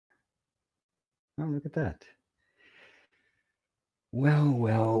Oh, look at that. Well,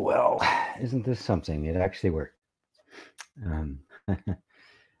 well, well. Isn't this something? It actually worked. Um,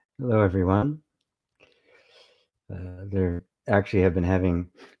 hello, everyone. They actually have been having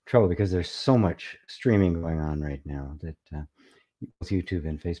trouble because there's so much streaming going on right now that both YouTube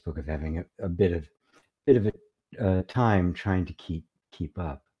and Facebook are having a bit of a time trying to keep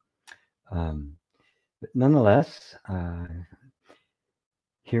up. Um, but nonetheless,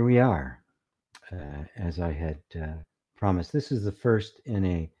 here we are. As I had promised, this is the first in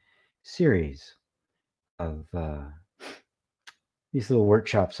a series of these little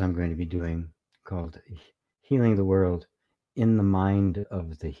workshops I'm going to be doing called Healing the World in the Mind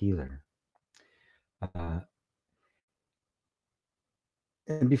of the Healer. Uh,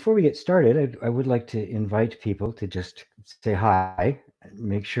 and before we get started, I would like to invite people to just say hi,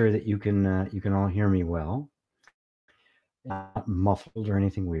 make sure that you can all hear me well, not muffled or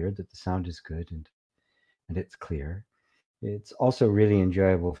anything weird, that the sound is good and it's clear. It's also really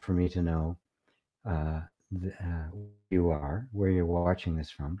enjoyable for me to know uh, where you are, where you're watching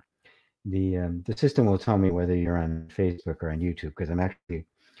this from. The system will tell me whether you're on Facebook or on YouTube because I'm actually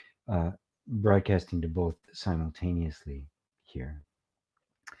uh, broadcasting to both simultaneously here.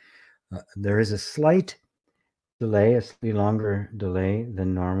 There is a slight delay, a slightly longer delay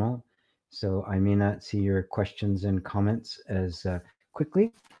than normal, so I may not see your questions and comments as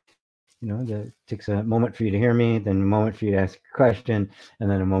quickly. You know, it takes a moment for you to hear me, then a moment for you to ask a question, and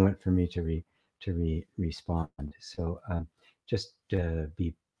then a moment for me to respond. So just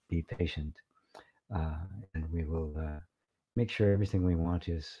be patient, uh, and we will make sure everything we want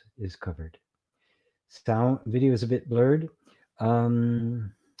is covered. Sound video is a bit blurred.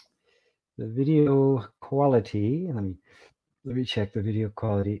 Um, the video quality. Let me check the video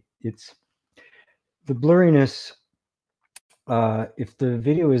quality. It's the blurriness. If the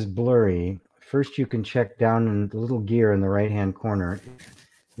video is blurry, first you can check down in the little gear in the right hand corner,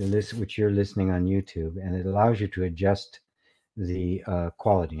 which you're listening on YouTube, and it allows you to adjust the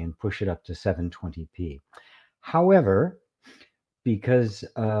quality and push it up to 720p. However, because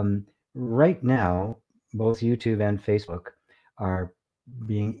right now both YouTube and Facebook are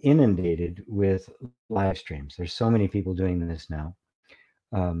being inundated with live streams. There's so many people doing this now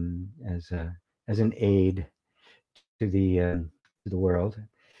as an aid to the world,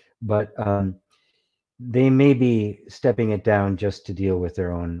 but they may be stepping it down just to deal with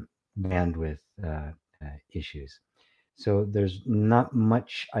their own bandwidth issues. So there's not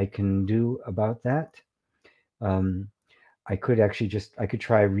much I can do about that. Um, I could actually I could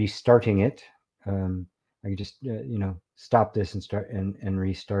try restarting it. Um, I could just stop this and start and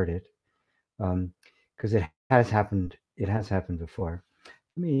restart it because it has happened. It has happened before.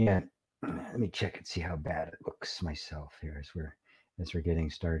 Let me check and see how bad it looks myself here as we're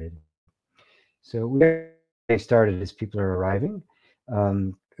getting started. So we are just getting started as people are arriving.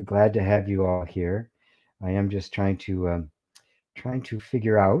 Glad to have you all here. I am just trying to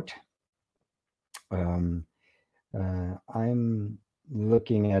figure out. Um, I'm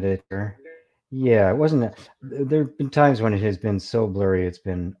looking at it here. Yeah, it wasn't. There have been times when it has been so blurry, it's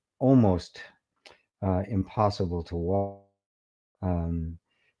been almost impossible to watch. Um,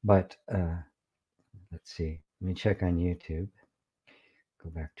 but let's see. Let me check on YouTube.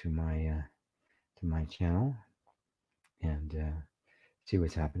 Go back to my channel and see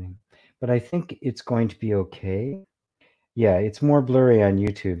what's happening. But I think it's going to be okay. Yeah, it's more blurry on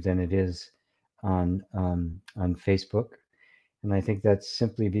YouTube than it is on Facebook, and I think that's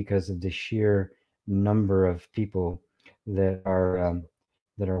simply because of the sheer number of people that are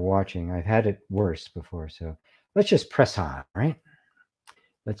watching. I've had it worse before, so let's just press on, right?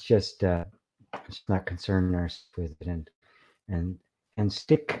 Let's not concern ourselves with it and and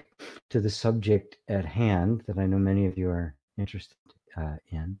stick to the subject at hand that I know many of you are interested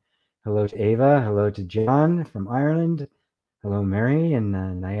in. Hello to Ava. Hello to John from Ireland. Hello, Mary in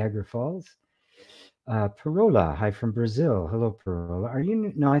Niagara Falls. Parola, hi from Brazil. Hello, Parola. Are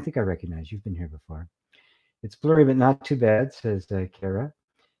you? No, I think I recognize you've been here before. It's blurry, but not too bad, says Kara.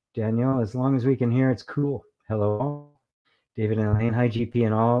 Daniel, as long as we can hear, it's cool. Hello, all. David and Elaine, hi, GP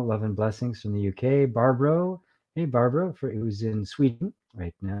and all. Love and blessings from the UK. Barbaro, hey, Barbara, who's in Sweden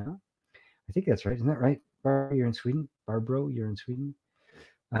right now. I think that's right. Isn't that right? Barbara, you're in Sweden. Barbaro, you're in Sweden.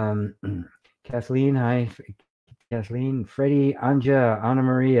 Um, Kathleen, hi, Kathleen. Freddie, Anja, Anna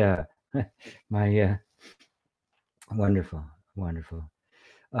Maria. My wonderful, wonderful.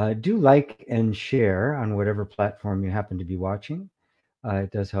 Do like and share on whatever platform you happen to be watching.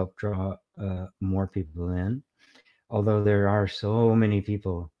 It does help draw more people in. Although there are so many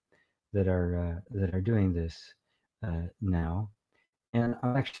people that are doing this now, And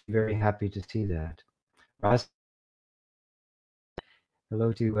I'm actually very happy to see that. Ross,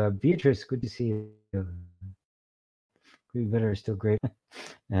 hello to Beatrice. Good to see you. We better still great.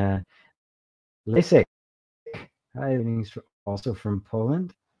 Lasik, hi, also from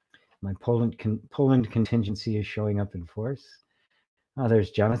Poland. My Poland contingency is showing up in force. Oh,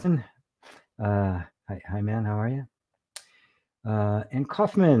 there's Jonathan. Hi, man. How are you? And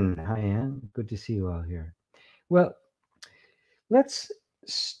Kaufman. Hi, Ann. Good to see you all here. Well, let's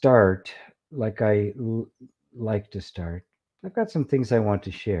start like like to start. I've got some things I want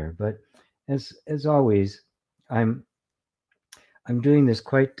to share, but as always, I'm doing this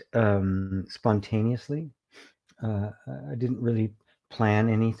quite spontaneously. I didn't really plan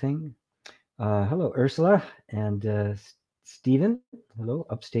anything. Hello, Ursula and Stephen. Hello,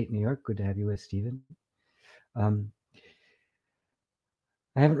 upstate New York. Good to have you with Stephen. Um,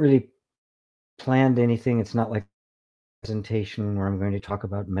 I haven't really planned anything. It's not like a presentation where I'm going to talk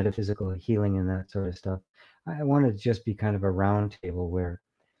about metaphysical healing and that sort of stuff. I want it to just be kind of a round table where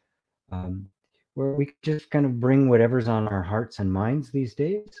we just kind of bring whatever's on our hearts and minds these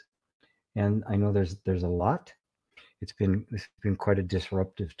days. And I know there's a lot. It's been quite a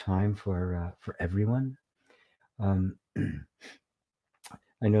disruptive time for everyone. I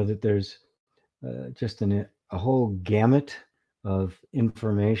know that there's just a whole gamut of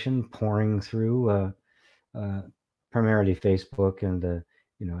information pouring through, primarily Facebook and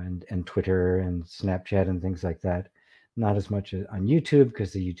and Twitter and Snapchat and things like that. Not as much on YouTube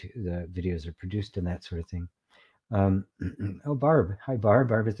because the videos are produced and that sort of thing. Oh, Barb. Hi, Barb.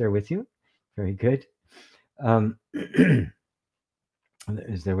 Barb is there with you. Very good.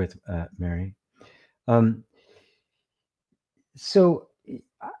 Is there with Mary. So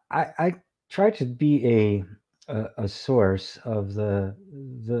I try to be a source of the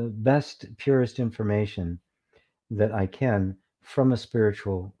best, purest information that I can from a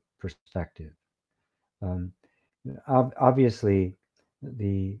spiritual perspective. Um, Obviously,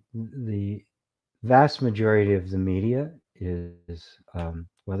 the vast majority of the media is well,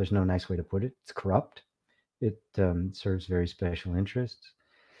 there's no nice way to put it. It's corrupt. It serves very special interests.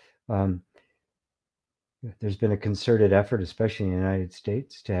 Um, there's been a concerted effort, especially in the United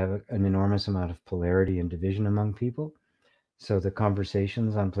States, to have an enormous amount of polarity and division among people. So the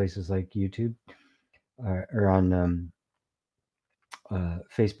conversations on places like YouTube or on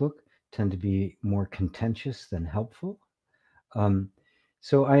Facebook tend to be more contentious than helpful. Um,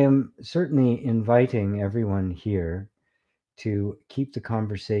 so I am certainly inviting everyone here to keep the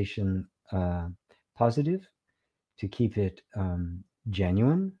conversation positive, to keep it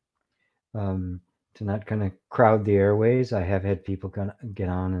genuine, um, to not kind of crowd the airways. I have had people get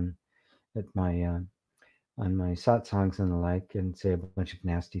on and at my on my satsangs and the like and say a bunch of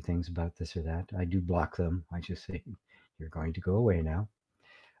nasty things about this or that. I do block them. I just say, "You're going to go away now."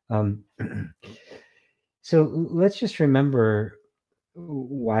 Um, so let's just remember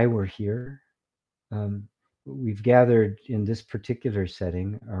why we're here. Um, we've gathered in this particular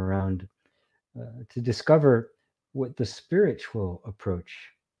setting around to discover what the spiritual approach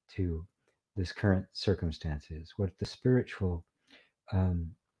to this current circumstance is, what the spiritual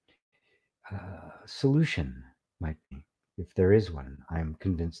um, solution might be, if there is one. I'm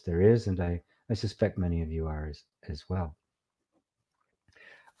convinced there is, and I suspect many of you are as well.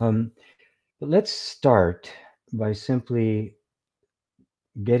 But let's start by simply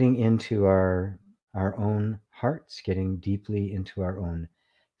getting into our own hearts, getting deeply into our own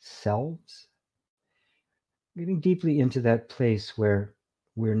selves, getting deeply into that place where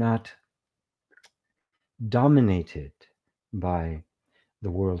we're not dominated by the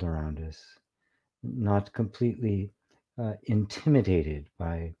world around us, not completely intimidated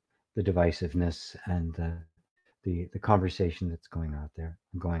by the divisiveness and the conversation that's going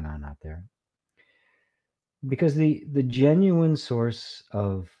on out there. Because the genuine source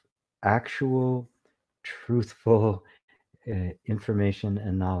of actual, truthful information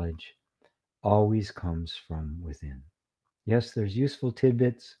and knowledge always comes from within. Yes, there's useful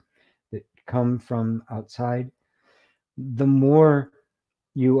tidbits that come from outside. The more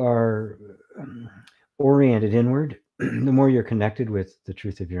you are oriented inward, the more you're connected with the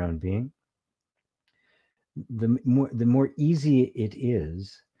truth of your own being, the more easy it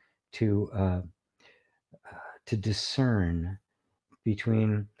is to discern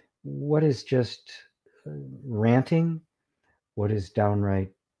between what is just ranting, what is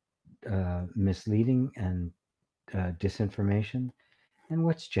downright misleading and disinformation, and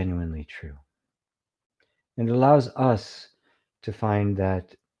what's genuinely true. And it allows us to find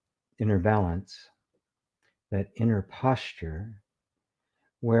that inner balance, that inner posture,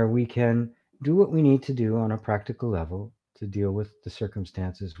 where we can do what we need to do on a practical level to deal with the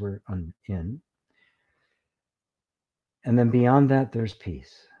circumstances we're in. And then beyond that, there's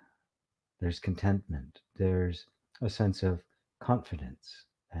peace, there's contentment, there's a sense of confidence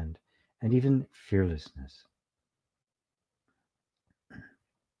and even fearlessness.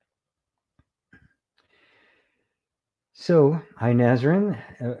 So, hi Nazrin.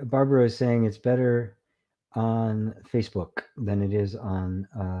 Barbara is saying it's better on Facebook than it is on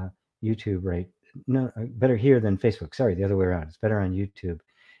YouTube, right? No, better here than Facebook. Sorry, the other way around. It's better on YouTube.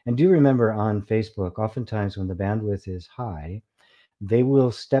 And do remember on Facebook, oftentimes when the bandwidth is high, they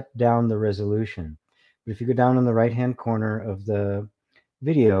will step down the resolution. But if you go down in the right-hand corner of the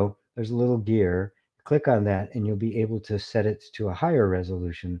video, there's a little gear. Click on that and you'll be able to set it to a higher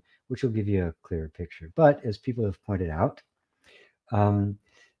resolution, which will give you a clearer picture. But as people have pointed out, um,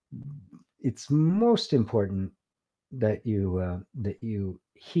 it's most important that you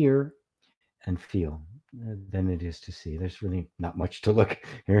hear and feel than it is to see. There's really not much to look.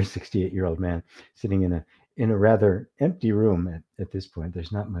 Here's a 68-year-old man sitting in a rather empty room at this point.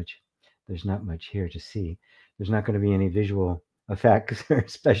 There's not much here to see. There's not going to be any visual effects or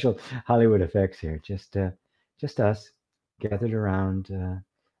special Hollywood effects here. Just us gathered around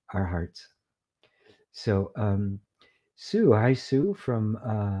our hearts. So Sue, hi Sue from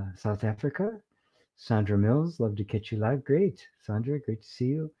South Africa. Sandra Mills, love to catch you live. Great, Sandra, great to see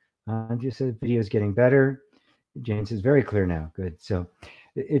you. Andrea said video is getting better. Jane says very clear now. Good. So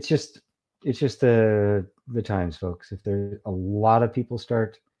it's just the times, folks. If there a lot of people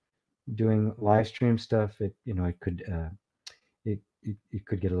start doing live stream stuff, it could it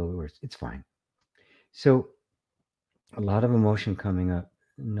could get a little worse. It's fine. So a lot of emotion coming up,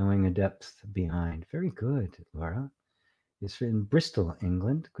 knowing a depth behind. Very good, Laura. It's in Bristol,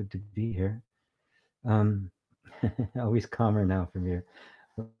 England. Good to be here. Always calmer now from your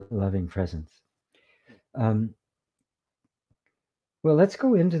loving presence. Well, let's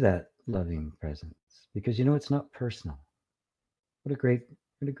go into that loving presence because it's not personal. What a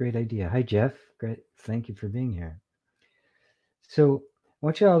great idea. Hi, Jeff. Great. Thank you for being here. So I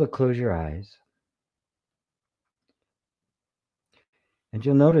want you all to close your eyes. And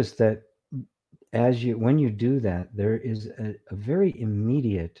you'll notice that when you do that, there is a very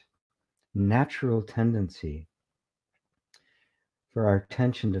immediate natural tendency for our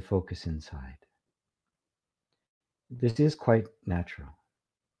attention to focus inside. This is quite natural.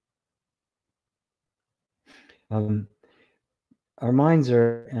 Our minds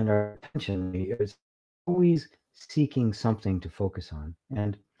and our attention is always seeking something to focus on.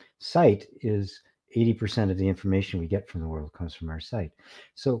 And sight is 80% of the information we get from the world comes from our sight.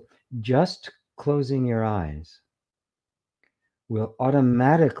 So just closing your eyes will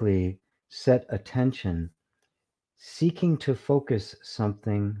automatically set attention seeking to focus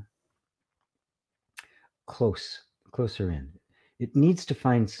something closer in. It needs to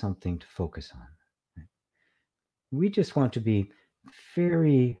find something to focus on. Right? We just want to be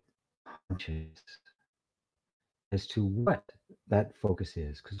very conscious as to what that focus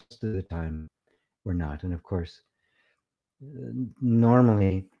is, because most of the time we're not. And of course,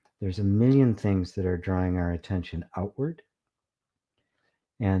 normally there's a million things that are drawing our attention outward.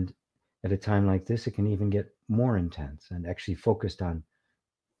 And at a time like this, it can even get more intense and actually focused on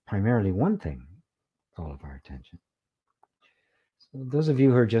primarily one thing, all of our attention. So those of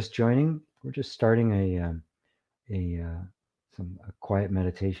you who are just joining, we're just starting a quiet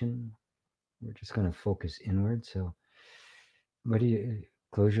meditation. We're just going to focus inward. So,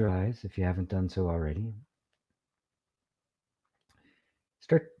 close your eyes if you haven't done so already.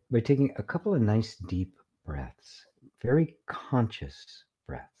 Start by taking a couple of nice deep breaths, very conscious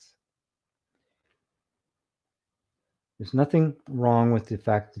breaths. There's nothing wrong with the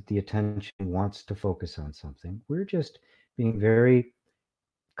fact that the attention wants to focus on something. We're just being very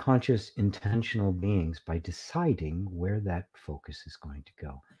conscious, intentional beings by deciding where that focus is going to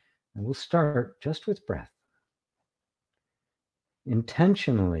go. And we'll start just with breath.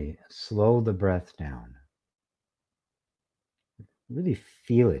 Intentionally slow the breath down. Really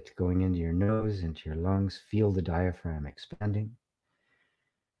feel it going into your nose, into your lungs. Feel the diaphragm expanding.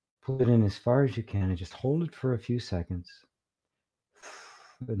 Pull it in as far as you can and just hold it for a few seconds.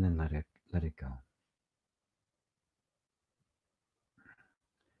 And then let it go.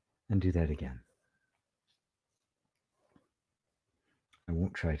 And do that again. I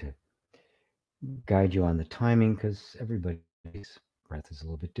won't try to guide you on the timing because everybody's breath is a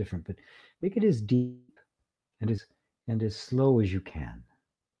little bit different, but make it as deep and as slow as you can.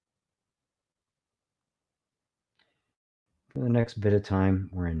 For the next bit of time,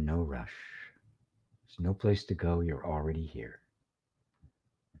 we're in no rush. There's no place to go. You're already here.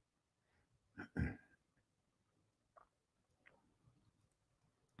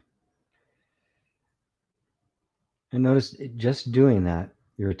 And notice just doing that,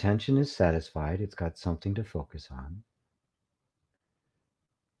 your attention is satisfied. It's got something to focus on.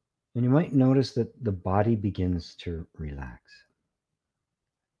 And you might notice that the body begins to relax.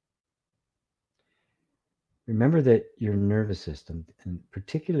 Remember that your nervous system, and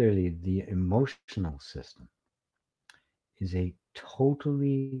particularly the emotional system, is a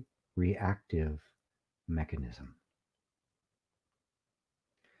totally reactive mechanism.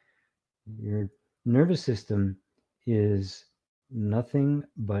 Your nervous system is nothing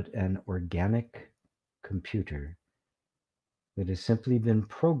but an organic computer that has simply been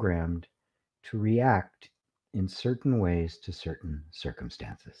programmed to react in certain ways to certain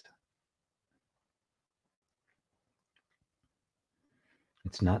circumstances.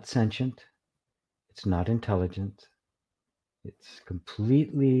 It's not sentient, it's not intelligent, it's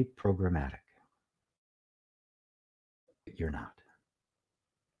completely programmatic. You're not.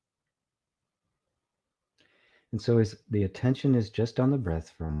 And so as the attention is just on the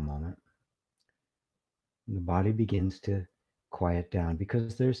breath for a moment, the body begins to quiet down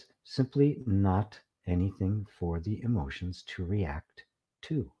because there's simply not anything for the emotions to react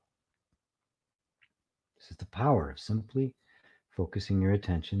to. This is the power of simply focusing your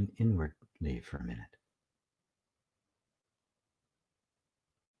attention inwardly for a minute.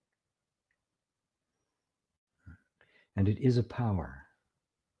 And it is a power.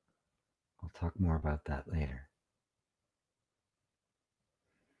 I'll talk more about that later.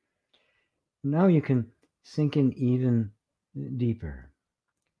 Now you can sink in even deeper.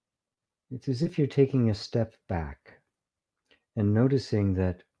 It's as if you're taking a step back and noticing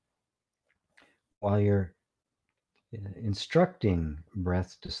that while you're instructing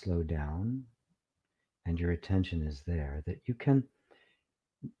breath to slow down and your attention is there, that you can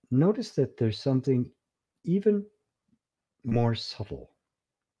notice that there's something even more subtle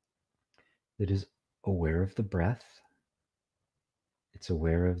that is aware of the breath, it's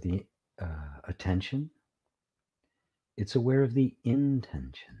aware of the attention, it's aware of the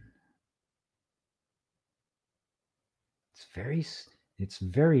intention. It's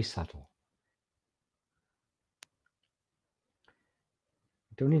very subtle.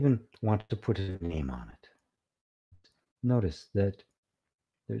 Don't even want to put a name on it. Notice that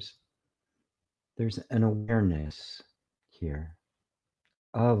there's an awareness here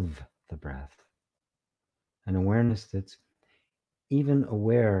of the breath, an awareness that's even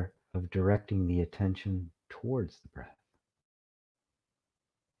aware of directing the attention towards the breath.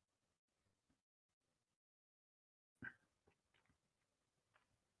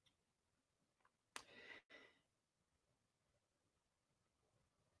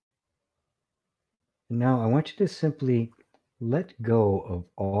 And now I want you to simply let go of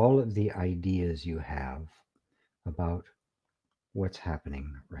all of the ideas you have about what's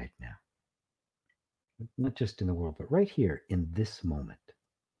happening right now. Not just in the world, but right here in this moment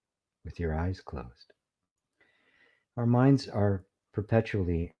with your eyes closed. Our minds are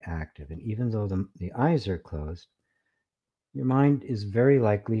perpetually active, and even though the eyes are closed, your mind is very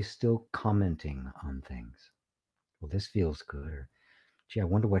likely still commenting on things. Well, this feels good, or gee, I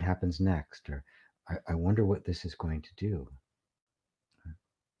wonder what happens next, or I wonder what this is going to do. I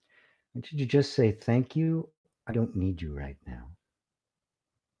want you to just say, thank you, I don't need you right now.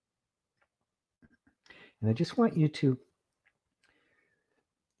 And I just want you to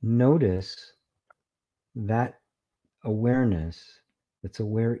notice that awareness that's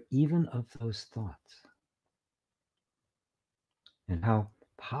aware even of those thoughts and how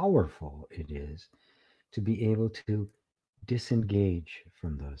powerful it is to be able to disengage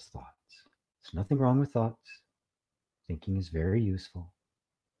from those thoughts. There's nothing wrong with thoughts. Thinking is very useful.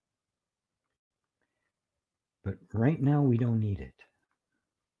 But right now, we don't need it.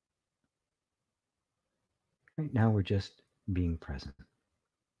 Right now, we're just being present.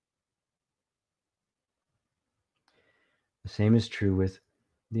 The same is true with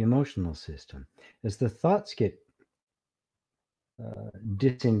the emotional system. As the thoughts get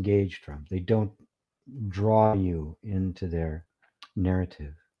disengaged from, they don't draw you into their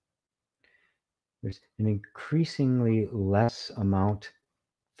narrative. There's an increasingly less amount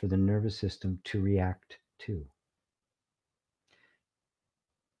for the nervous system to react to.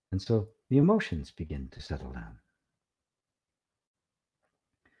 And so the emotions begin to settle down.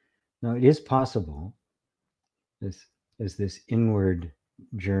 Now, it is possible, as this inward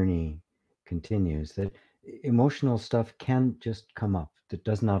journey continues, that emotional stuff can just come up that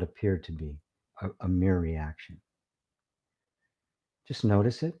does not appear to be a mere reaction. Just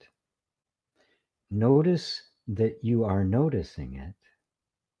notice it. Notice that you are noticing it.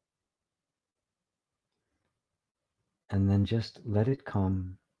 And then just let it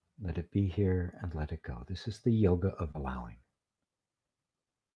come Let it be here and let it go. This is the yoga of allowing.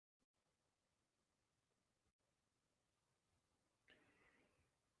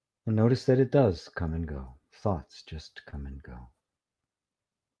 And notice that it does come and go. Thoughts just come and go.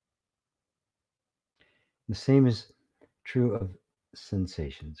 The same is true of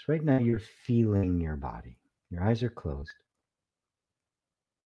sensations. Right now, you're feeling your body. Your eyes are closed.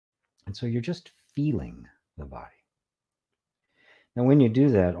 And so you're just feeling the body. Now, when you do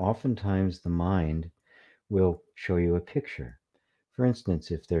that, oftentimes the mind will show you a picture. For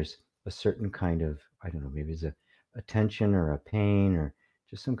instance, if there's a certain kind of, I don't know, maybe it's a tension or a pain or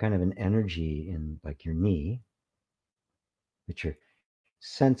just some kind of an energy in like your knee that you're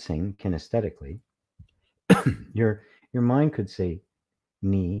sensing kinesthetically, your mind could say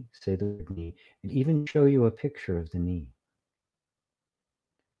knee, say the word knee, and even show you a picture of the knee.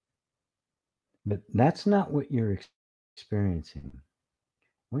 But that's not what you're experiencing. I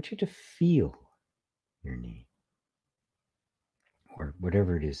want you to feel your knee or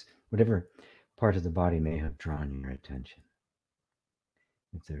whatever it is, whatever part of the body may have drawn your attention.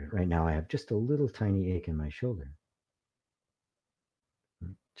 If there, right now, I have just a little tiny ache in my shoulder.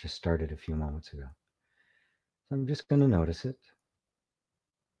 It just started a few moments ago. So I'm just going to notice it.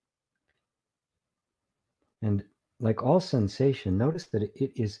 And like all sensation, notice that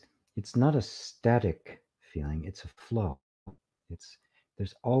it's not a static feeling, it's a flow.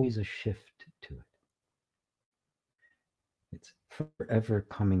 There's always a shift to it. It's forever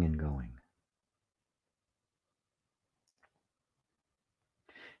coming and going.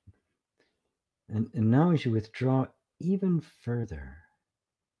 And now as you withdraw even further,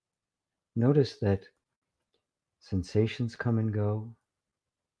 notice that sensations come and go,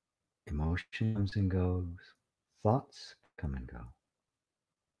 emotion comes and goes, thoughts come and go.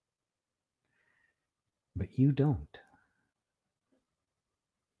 But you don't.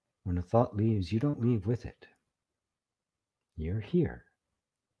 When a thought leaves, you don't leave with it. You're here.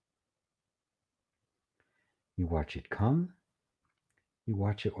 You watch it come, you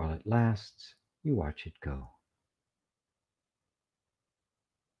watch it while it lasts, you watch it go.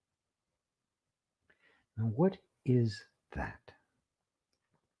 Now, what is that?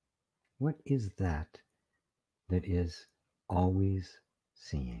 What is that is always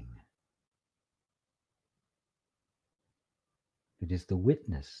seeing? It is the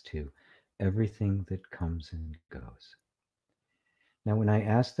witness to everything that comes and goes. Now, when I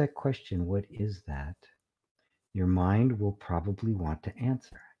ask that question, what is that? Your mind will probably want to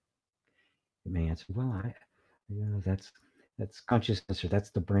answer. It may answer, well, that's consciousness, or that's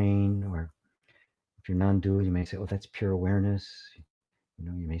the brain, or if you're non-dual, you may say, oh, that's pure awareness.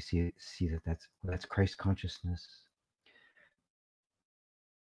 You may see that's Christ consciousness.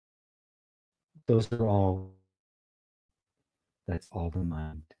 Those are all, that's all the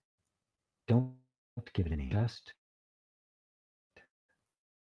mind. Don't give it a name. Just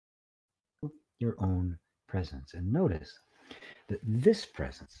your own presence. And notice that this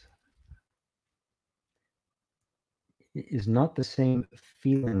presence is not the same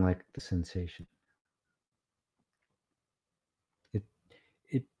feeling like the sensation.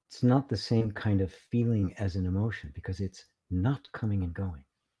 It's not the same kind of feeling as an emotion because it's not coming and going.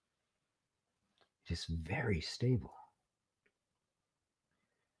 It is very stable.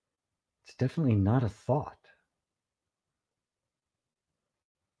 It's definitely not a thought.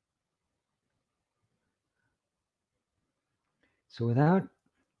 So without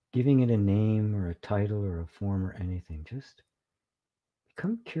giving it a name or a title or a form or anything, just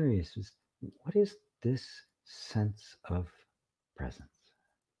become curious. What is this sense of presence?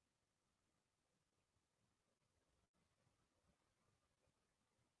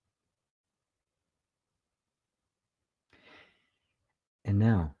 And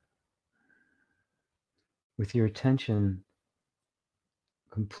now, with your attention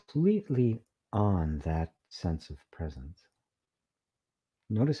completely on that sense of presence,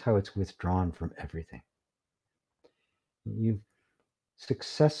 notice how it's withdrawn from everything. You've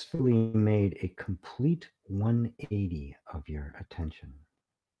successfully made a complete 180 of your attention.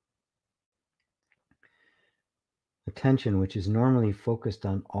 Attention, which is normally focused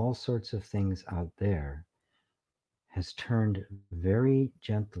on all sorts of things out there, has turned very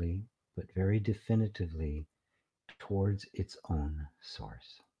gently but very definitively towards its own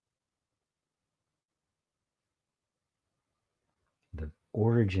source. The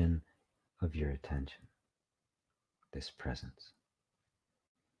origin of your attention, this presence.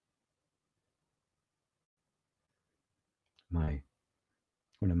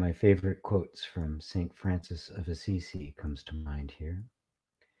 One of my favorite quotes from St. Francis of Assisi comes to mind here.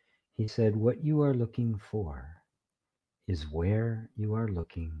 He said, "What you are looking for is where you are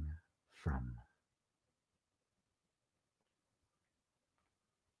looking from.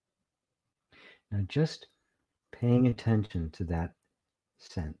 Now, just paying attention to that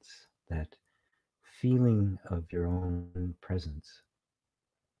sense, that feeling of your own presence.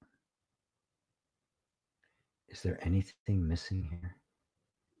 Is there anything missing here?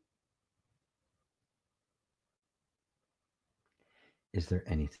 Is there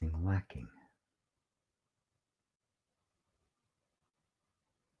anything lacking?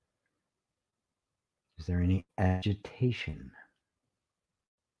 Is there any agitation?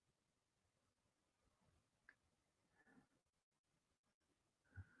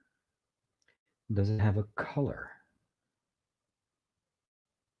 Does it have a color?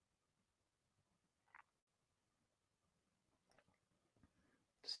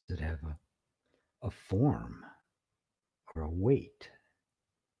 Does it have a form or a weight?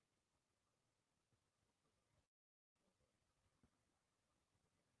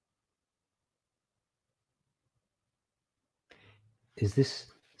 Is this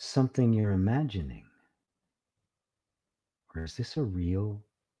something you're imagining? Or is this a real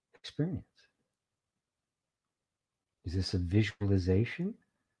experience? Is this a visualization?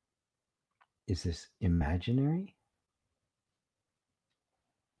 Is this imaginary?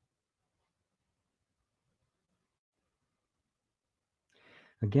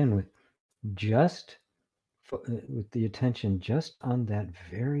 Again, with the attention just on that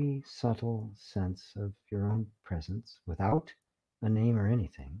very subtle sense of your own presence without a name or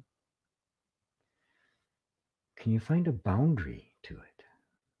anything, can you find a boundary to it?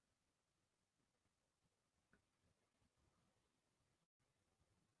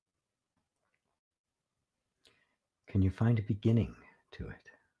 Can you find a beginning to it?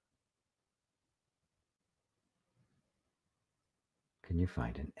 Can you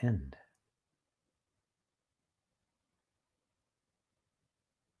find an end?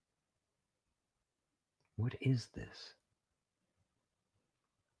 What is this?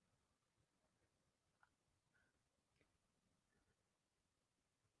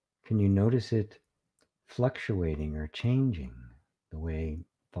 Can you notice it fluctuating or changing the way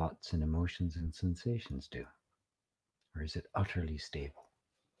thoughts and emotions and sensations do? Or is it utterly stable?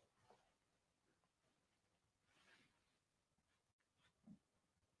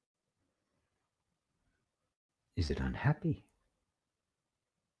 Is it unhappy?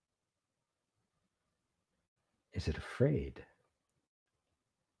 Is it afraid?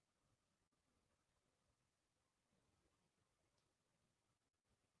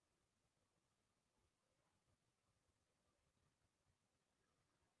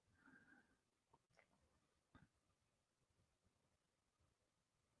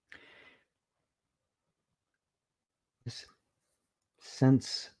 This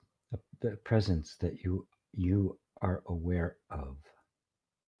sense of the presence that you are aware of,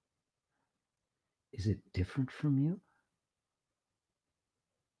 is it different from you?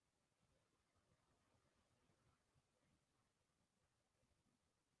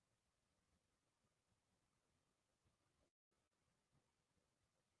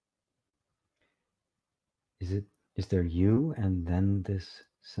 Is there you and then this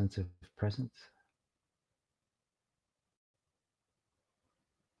sense of presence?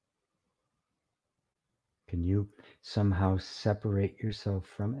 Can you somehow separate yourself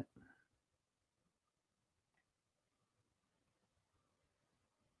from it?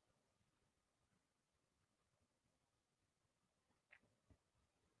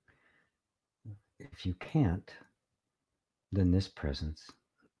 If you can't, then this presence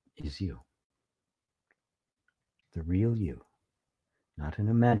is you. The real you, not an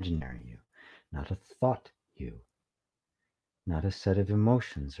imaginary you, not a thought you, not a set of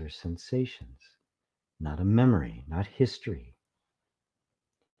emotions or sensations, not a memory, not history,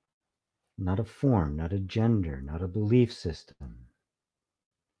 not a form, not a gender, not a belief system,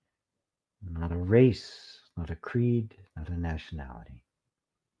 not a race, not a creed, not a nationality.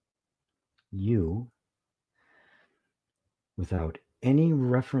 You, without any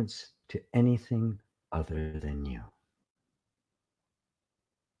reference to anything other than you.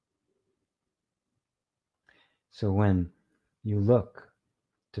 So when you look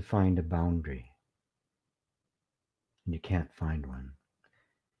to find a boundary and you can't find one,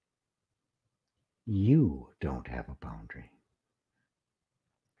 you don't have a boundary.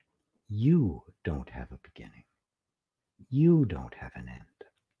 You don't have a beginning. You don't have an end.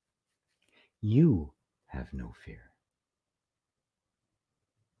 You have no fear.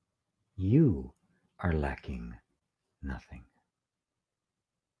 You are lacking nothing.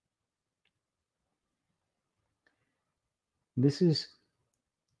 This is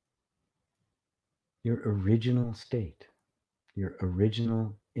your original state. your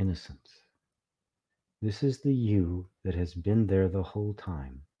original innocence. This is the you that has been there the whole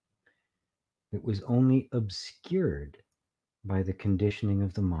time. It was only obscured by the conditioning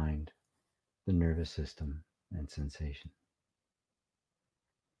of the mind, the nervous system, and sensation.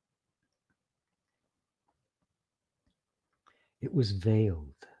 It was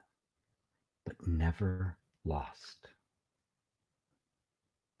veiled, but never lost.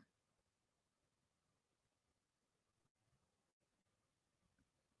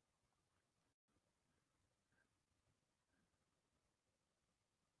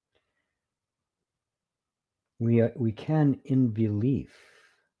 We can, in belief,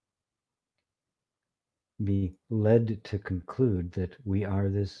 be led to conclude that we are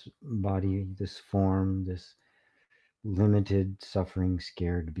this body, this form, this limited, suffering,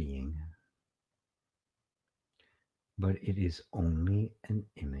 scared being. But it is only an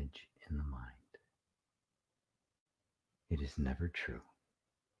image in the mind. It is never true.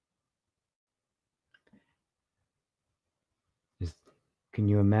 Can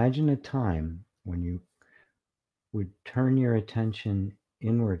you imagine a time when you would turn your attention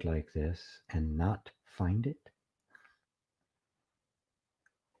inward like this and not find it?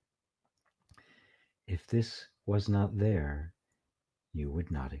 If this was not there, you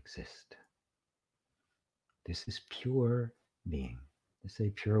would not exist. This is pure being. They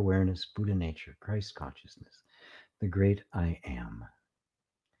say pure awareness, Buddha nature, Christ consciousness, the great I am.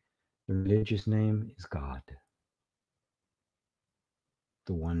 The religious name is God,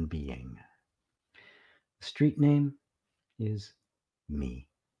 the one being. The street name is me.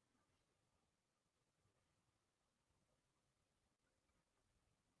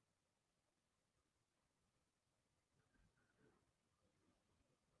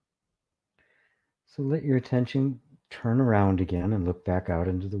 So let your attention turn around again and look back out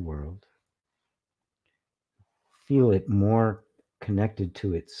into the world. Feel it more connected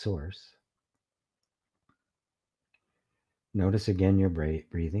to its source. Notice again your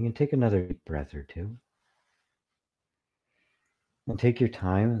breathing and take another deep breath or two. And take your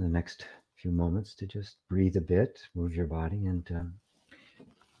time in the next few moments to just breathe a bit, move your body, and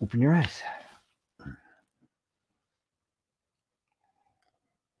open your eyes.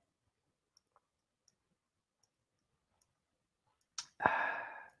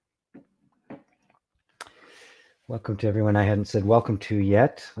 Welcome to everyone I hadn't said welcome to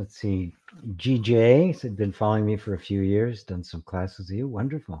yet. Let's see. GJ has been following me for a few years, done some classes with you.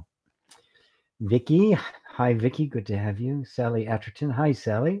 Wonderful. Vicky. Hi, Vicky. Good to have you. Sally Atherton. Hi,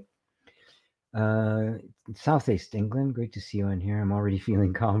 Sally. Southeast England. Great to see you in here. I'm already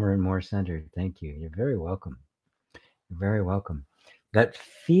feeling calmer and more centered. Thank you. You're very welcome. You're very welcome. That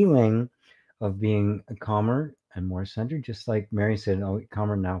feeling of being calmer and more centered, just like Mary said, oh,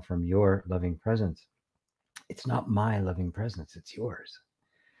 calmer now from your loving presence. It's not my loving presence, it's yours.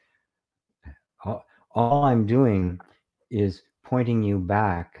 All I'm doing is pointing you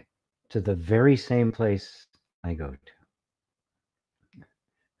back to the very same place I go to.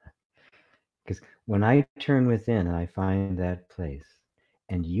 Because when I turn within and I find that place,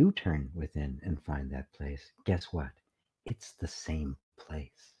 and you turn within and find that place, guess what? It's the same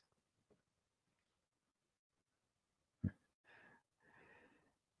place.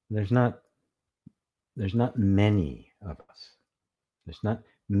 There's not many of us. There's not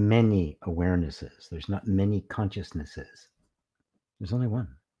many awarenesses. There's not many consciousnesses. There's only one.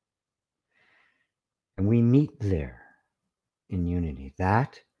 And we meet there in unity.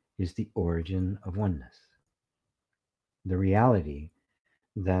 That is the origin of oneness. The reality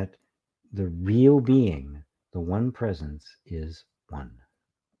that the real being, the one presence, is one,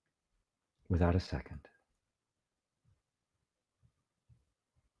 without a second.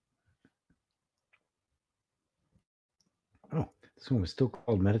 Oh, this one was still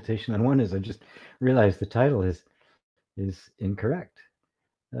called Meditation on Oneness. I just realized the title is incorrect.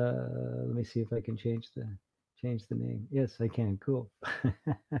 Let me see if I can change the name. Yes, I can. Cool.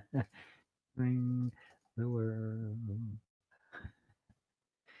 Bring the world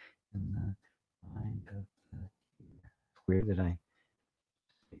in the mind of the it's weird that I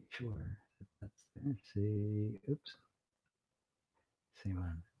make sure that that's there. See, oops. Same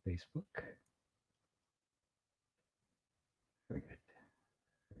on Facebook. Very good.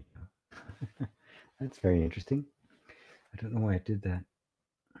 There we go. That's very interesting. I don't know why it did that.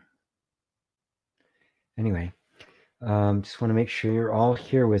 Anyway, just want to make sure you're all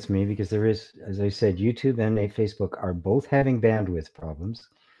here with me because there is, as I said, YouTube and Facebook are both having bandwidth problems.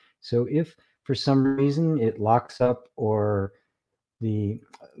 So if for some reason it locks up or the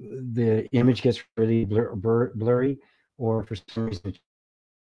image gets really blurry, or for some reason it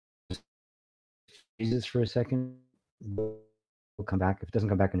just freezes for a second, come back. If it doesn't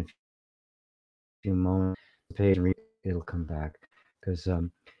come back in a few moments, the page and read, it'll come back because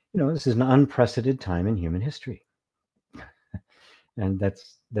this is an unprecedented time in human history, and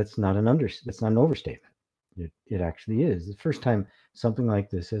that's not an overstatement. It actually is the first time something like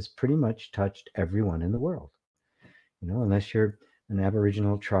this has pretty much touched everyone in the world. Unless you're an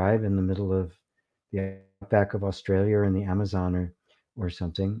Aboriginal tribe in the middle of the outback of Australia or in the Amazon or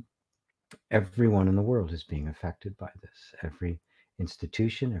something, everyone in the world is being affected by this. Every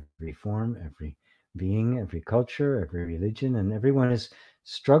institution, every form, every being, every culture, every religion, and everyone is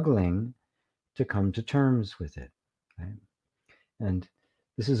struggling to come to terms with it. Right? And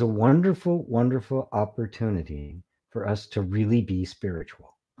this is a wonderful, wonderful opportunity for us to really be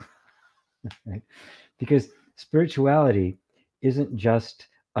spiritual. Right? Because spirituality isn't just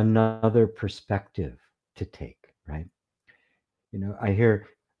another perspective to take, right? I hear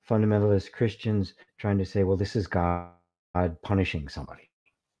fundamentalist Christians trying to say, well, this is God punishing somebody,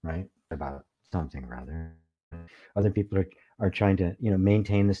 right? About something rather. Other people are trying to,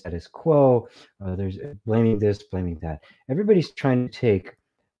 maintain the status quo. Others blaming this, blaming that. Everybody's trying to take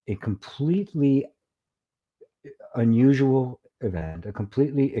a completely unusual event, a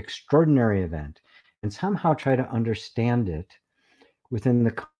completely extraordinary event, and somehow try to understand it within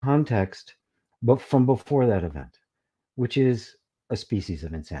the context, but from before that event, which is a species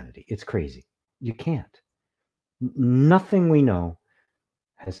of insanity. It's crazy. You can't. Nothing we know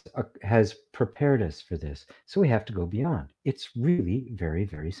has prepared us for this. So we have to go beyond. It's really very,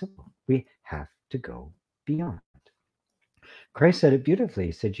 very simple. We have to go beyond. Christ said it beautifully.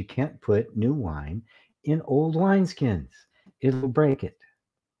 He said, you can't put new wine in old wineskins. It'll break it,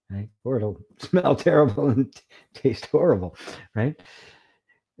 right? Or it'll smell terrible and taste horrible, right?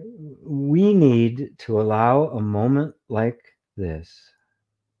 We need to allow a moment like this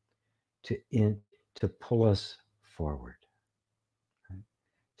to pull us forward, right?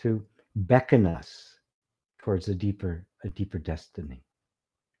 To beckon us towards a deeper destiny.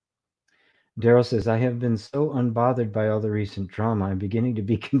 Daryl says, I have been so unbothered by all the recent drama, I'm beginning to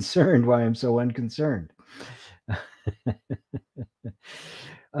be concerned why I'm so unconcerned.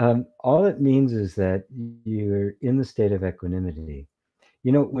 All it means is that you're in the state of equanimity.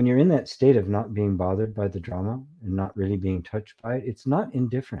 When you're in that state of not being bothered by the drama and not really being touched by it, it's not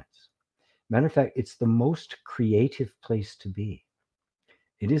indifference. Matter of fact, it's the most creative place to be.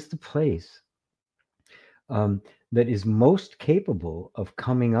 It is the place that is most capable of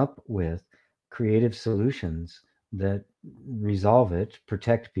coming up with creative solutions that resolve it,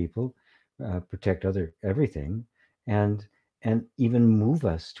 protect people, protect everything, and even move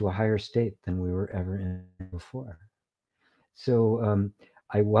us to a higher state than we were ever in before. So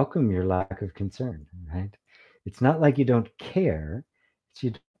I welcome your lack of concern, right? It's not like you don't care,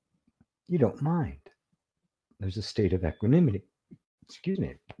 it's you don't mind. There's a state of equanimity. Excuse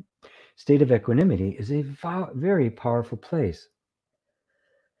me. State of equanimity is a very powerful place.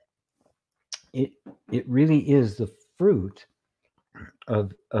 It really is the fruit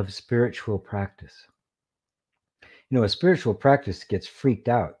of spiritual practice. A spiritual practice gets freaked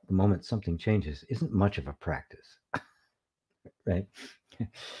out the moment something changes. Isn't much of a practice, right?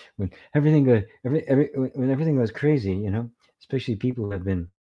 When everything goes when everything goes crazy, especially people who have been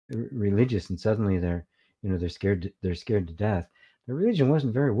religious and suddenly they're scared to death. The religion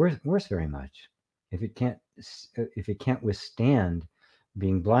wasn't very worth very much if it can't withstand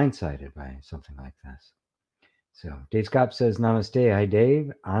being blindsided by something like this. So Dave Scott says namaste. Hi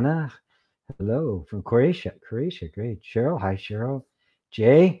Dave. Anna, hello from Croatia. Great. Cheryl, hi Cheryl.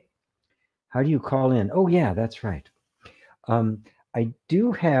 Jay, how do you call in? Oh yeah, that's right. I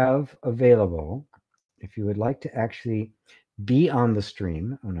do have available, if you would like to actually be on the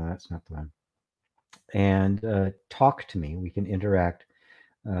stream. Oh no, that's not the one. And talk to me. We can interact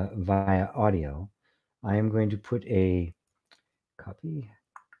via audio. I am going to put a copy.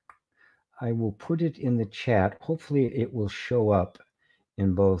 I will put it in the chat. Hopefully, it will show up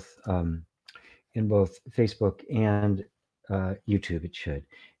in both Facebook and YouTube. It should.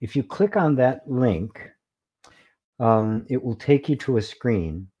 If you click on that link, it will take you to a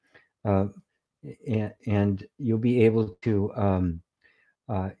screen, and you'll be able to.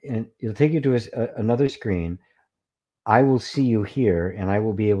 And it'll take you to another screen. I will see you here, and I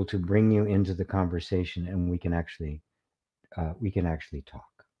will be able to bring you into the conversation, and we can actually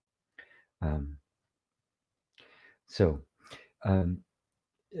talk. So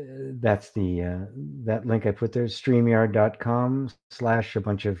that's the that link I put there, streamyard.com/a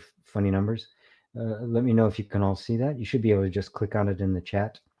bunch of funny numbers. Let me know if you can all see that. You should be able to just click on it in the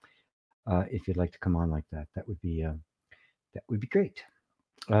chat if you'd like to come on like that. That would be great.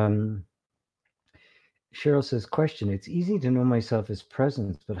 Cheryl says, question, it's easy to know myself as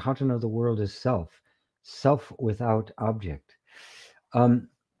presence, but how to know the world as self? Self without object. Um,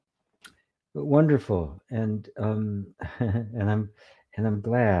 Wonderful, and and I'm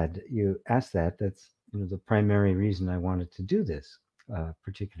glad you asked that. That's the primary reason I wanted to do this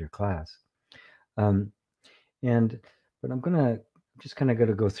particular class. Um, and but I'm gonna just kind of got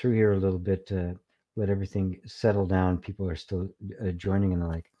to go through here a little bit to let everything settle down. People are still joining and the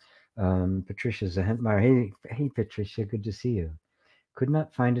like. Patricia Zahentmeyer, hey Patricia, good to see you. Could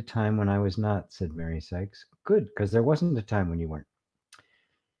not find a time when I was not, said Mary Sykes. Good, because there wasn't a time when you weren't.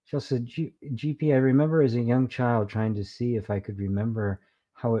 She also said, GP, I remember as a young child trying to see if I could remember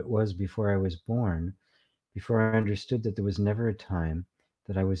how it was before I was born, before I understood that there was never a time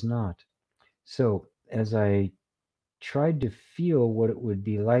that I was not. So as I tried to feel what it would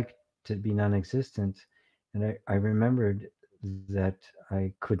be like to be non existent, and I remembered that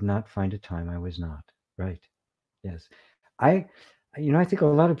I could not find a time I was not. Right. Yes. I, I think a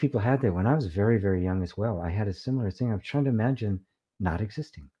lot of people had that when I was very, very young as well. I had a similar thing. I was trying to imagine not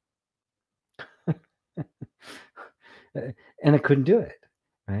existing. And I couldn't do it,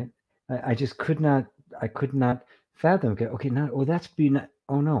 right? I just could not. I could not fathom. Okay, now, oh, that's being.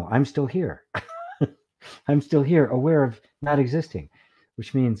 Oh no, I'm still here. I'm still here, aware of not existing,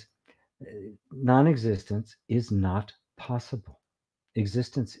 which means non-existence is not possible.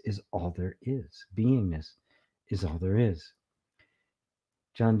 Existence is all there is. Beingness is all there is.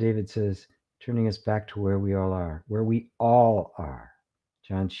 John David says, turning us back to where we all are, where we all are.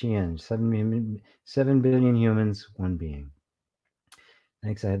 John Sheehan, 7 billion humans, one being.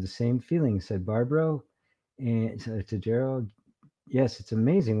 Thanks. I had the same feeling, said Barbara. And to Gerald, yes, it's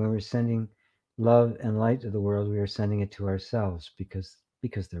amazing when we're sending love and light to the world, we are sending it to ourselves because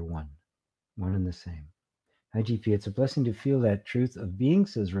they're one and the same. Hi, GP. It's a blessing to feel that truth of being,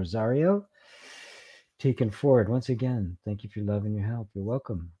 says Rosario. Taken forward once again. Thank you for your love and your help. You're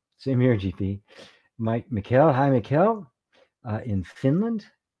welcome. Same here, GP. Mike Mikkel. Hi, Mikkel. In Finland.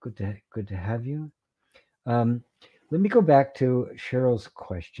 Good to have you. Let me go back to Cheryl's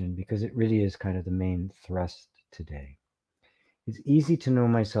question because it really is kind of the main thrust today. It's easy to know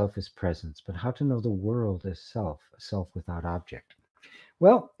myself as presence, but how to know the world as self, a self without object?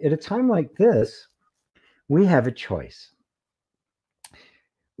 Well, at a time like this, we have a choice.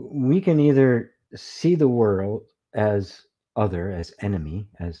 We can either see the world as other, as enemy,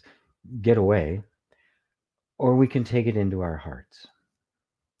 as get away, or we can take it into our hearts.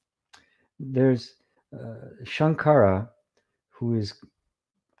 There's Shankara, who is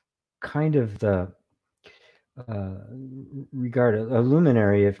kind of the uh, regarded a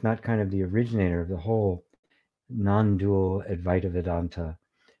luminary, if not kind of the originator of the whole non-dual Advaita Vedanta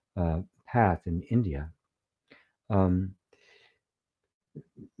path in India,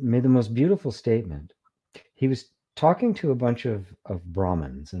 made the most beautiful statement. He was talking to a bunch of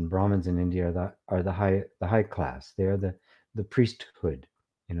Brahmins, and Brahmins in India are the high class. They are the priesthood,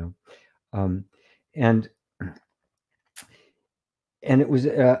 you know, and it was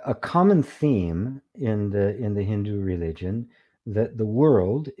a common theme in the Hindu religion that the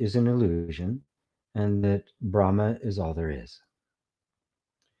world is an illusion, and that Brahma is all there is.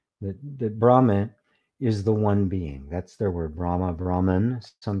 That Brahma is the one being. That's their word, Brahma, Brahman.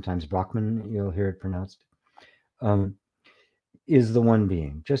 Sometimes Brahman, you'll hear it pronounced. Is the one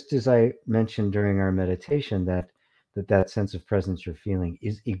being. Just as I mentioned during our meditation, that sense of presence you're feeling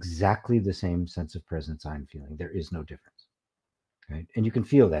is exactly the same sense of presence I'm feeling. There is no difference, right? And you can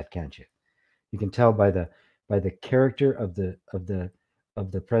feel that, can't you? You can tell by the character of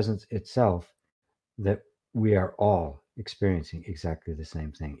the presence itself that we are all experiencing exactly the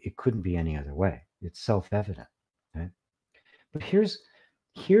same thing. It couldn't be any other way. It's self-evident, right? But here's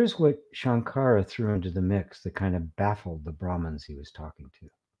what Shankara threw into the mix that kind of baffled the Brahmins he was talking to.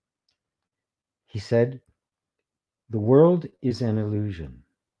 He said, the world is an illusion.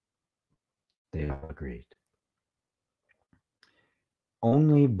 They all agreed.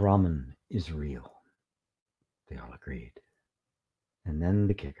 Only Brahman is real. They all agreed. And then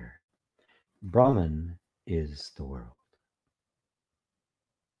the kicker. Brahman is the world.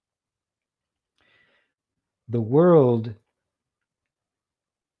 The world,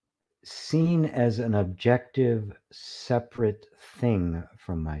 seen as an objective, separate thing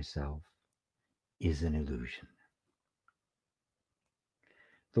from myself, is an illusion.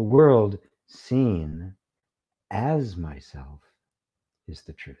 The world, seen as myself, is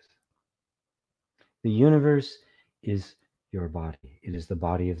the truth. The universe is your body. It is the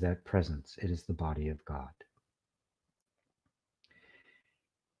body of that presence. It is the body of God.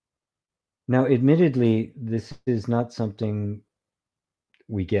 Now, admittedly, this is not something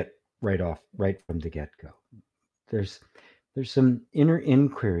we get right from the get-go. There's there's some inner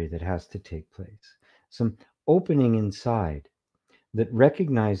inquiry that has to take place, some opening inside that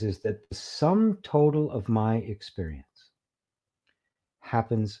recognizes that the sum total of my experience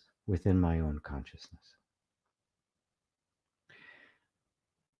happens within my own consciousness.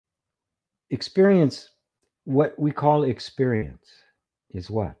 Experience, what we call experience, is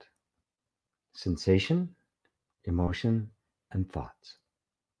what? Sensation, emotion, and thoughts.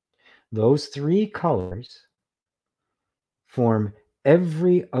 Those three colors form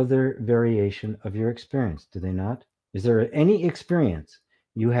every other variation of your experience, do they not? Is there any experience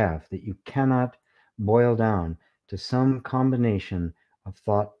you have that you cannot boil down to some combination of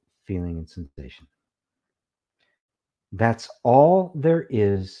thought, feeling, and sensation? That's all there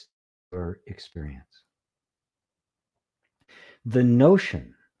is to your experience. The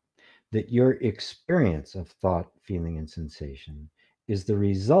notion that your experience of thought, feeling, and sensation is the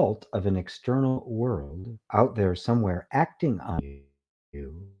result of an external world out there somewhere acting on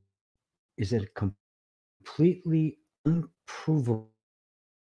you is a completely unprovable.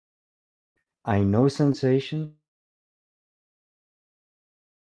 I know sensation.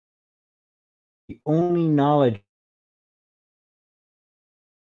 The only knowledge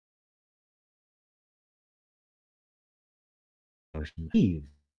Eve.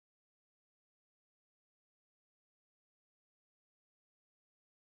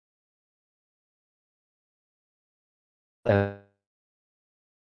 Uh,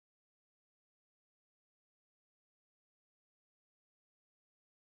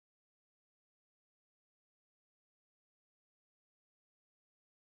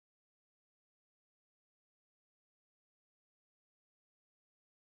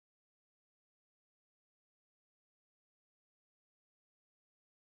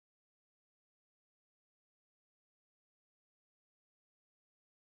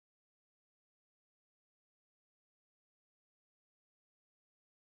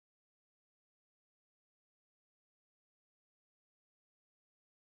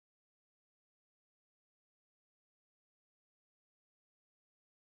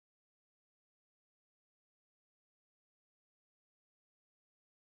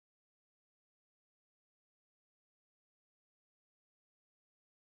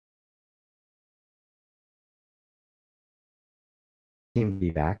 seem to be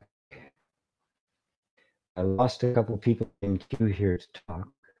back. I lost a couple people in queue here to talk.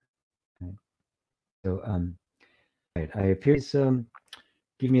 Okay. So, right, I appear to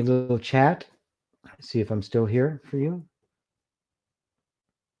give me a little chat. See if I'm still here for you.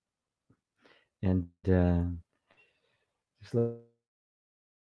 And just let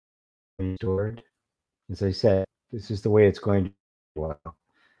me stored. As I said, this is the way it's going to be. Well,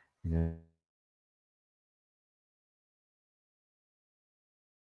 you know.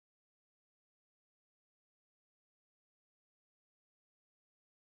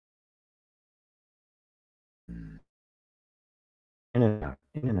 In and out,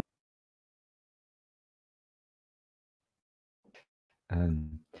 in and out.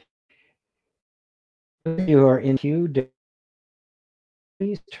 If you are in queue,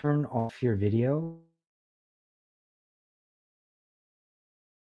 please turn off your video.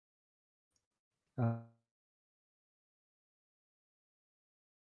 And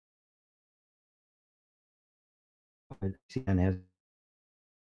has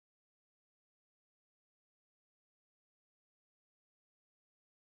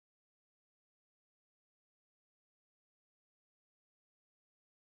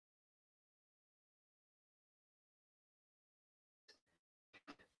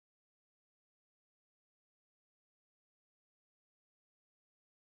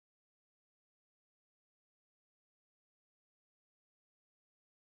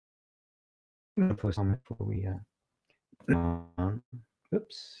I'm going to post on before we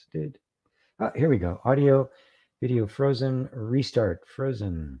oops, here we go. Audio, video frozen, restart,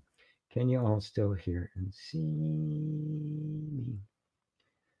 frozen. Can you all still hear and see me?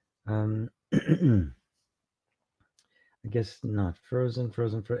 I guess not. Frozen.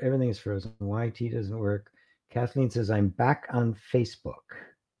 Everything is frozen. YT doesn't work. Kathleen says, I'm back on Facebook.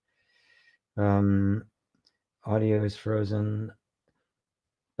 Audio is frozen.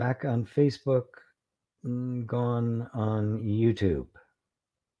 Back on Facebook. Gone on YouTube.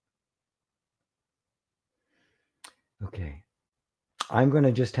 Okay. I'm going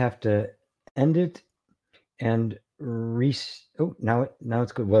to just have to end it and now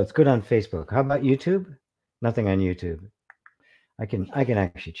it's good. Well, it's good on Facebook. How about YouTube? Nothing on YouTube. I can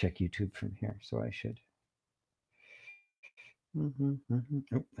actually check YouTube from here, so I should. Oh,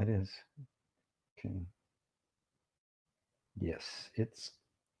 that is okay. Yes, it's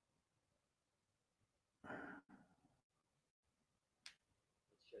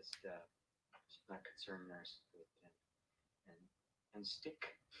just not concern ourselves with and stick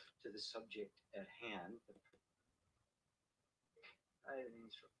to the subject at hand.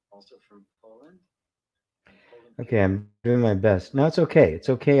 It's also from Poland. Okay, I'm doing my best. No, it's okay. It's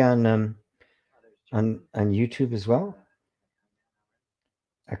okay on YouTube as well.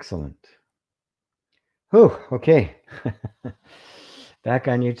 Excellent. Oh, okay. Back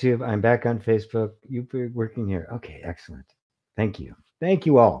on YouTube. I'm back on Facebook. You're working here. Okay, excellent. Thank you. Thank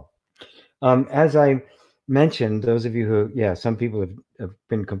you all. As I mentioned, those of you who, yeah, some people have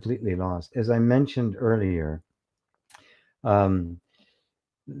been completely lost. As I mentioned earlier, both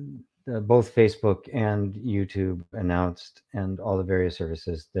Facebook and YouTube announced, and all the various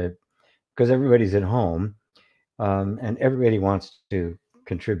services, that because everybody's at home and everybody wants to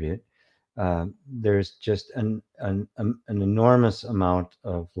contribute, there's just an enormous amount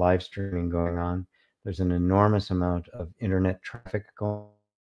of live streaming going on. There's an enormous amount of internet traffic going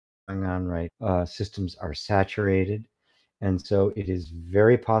on, right? Systems are saturated. And so it is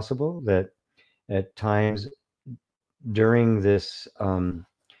very possible that at times during this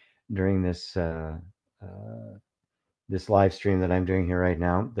this live stream that I'm doing here right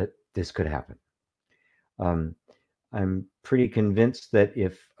now, that this could happen. I'm pretty convinced that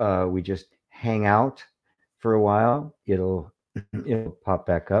if we just hang out for a while, it'll pop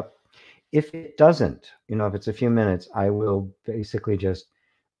back up. If it doesn't, if it's a few minutes, I will basically just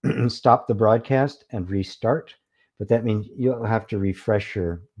stop the broadcast and restart. But that means you'll have to refresh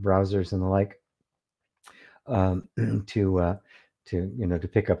your browsers and the like to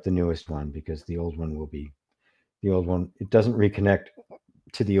pick up the newest one, because the old one it doesn't reconnect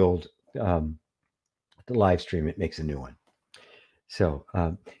to the old the live stream. It makes a new one. So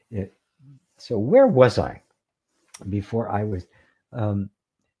so where was I before I was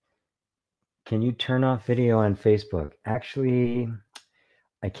can you turn off video on Facebook? Actually,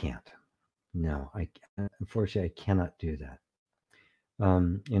 I can't. No, unfortunately I cannot do that.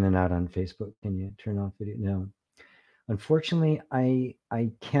 In and out on Facebook. Can you turn off video? No. Unfortunately, I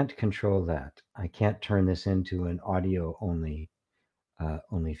can't control that. I can't turn this into an audio only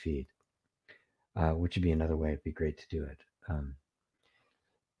feed, which would be another way. It'd be great to do it.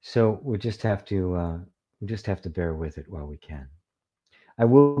 So we just have to bear with it while we can.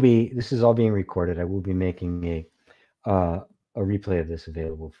 This is all being recorded. I will be making a replay of this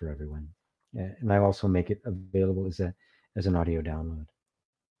available for everyone, and I also make it available as an audio download.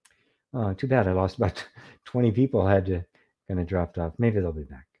 Too bad I lost about 20 people. Had to kind of dropped off. Maybe they'll be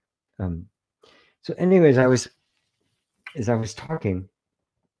back. So anyways, as I was talking,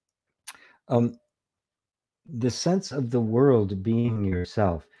 the sense of the world being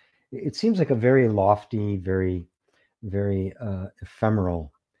yourself, it seems like a very lofty, very, very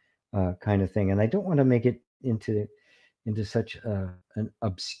ephemeral kind of thing. And I don't want to make it into such an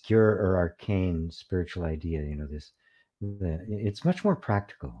obscure or arcane spiritual idea. It's much more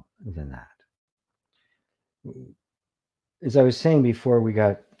practical than that. As I was saying before we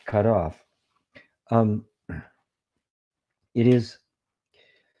got cut off, it is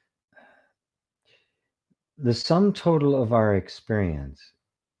the sum total of our experience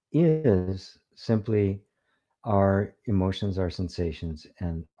is simply our emotions, our sensations,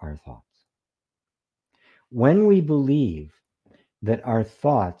 and our thoughts. When we believe that our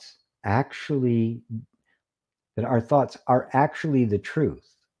thoughts are actually the truth,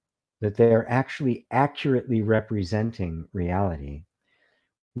 that they are actually accurately representing reality,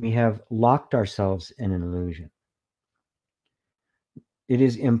 we have locked ourselves in an illusion. It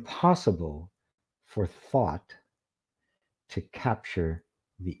is impossible for thought to capture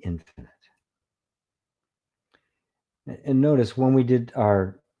the infinite. And notice when we did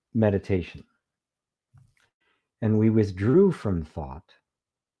our meditation and we withdrew from thought,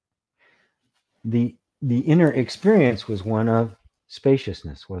 the inner experience was one of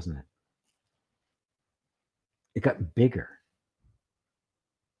spaciousness, wasn't it? It got bigger.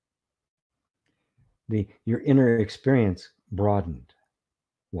 Your inner experience broadened.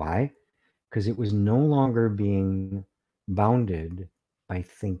 Why? Because it was no longer being bounded by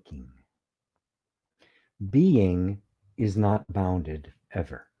thinking. Being is not bounded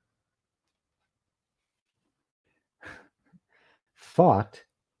ever. Thought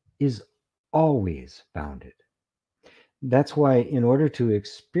is always bounded. That's why, in order to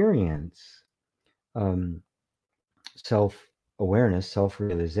experience self-awareness,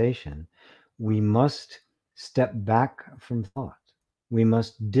 self-realization, we must step back from thought. We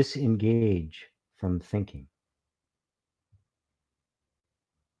must disengage from thinking.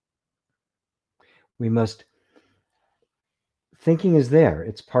 Thinking is there.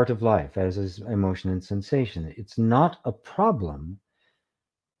 It's part of life, as is emotion and sensation. It's not a problem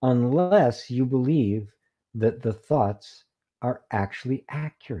unless you believe that the thoughts are actually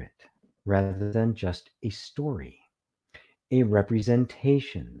accurate rather than just a story, a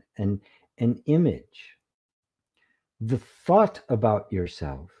representation, an image. The thought about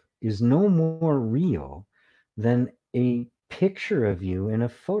yourself is no more real than a picture of you in a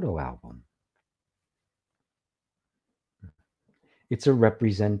photo album. It's a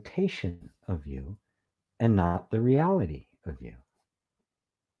representation of you and not the reality of you.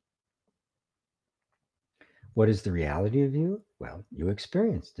 What is the reality of you? Well, you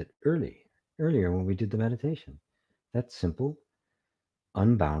experienced it earlier when we did the meditation. That simple,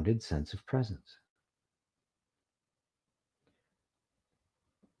 unbounded sense of presence.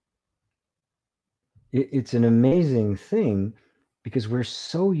 It's an amazing thing because we're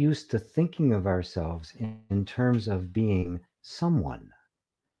so used to thinking of ourselves in terms of being someone,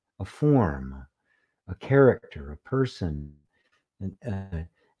 a form, a character, a person,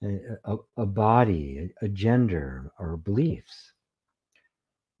 a body, a gender, or beliefs.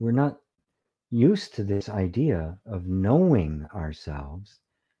 We're not used to this idea of knowing ourselves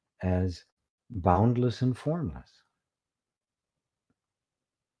as boundless and formless.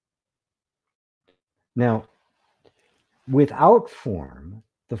 Now, without form,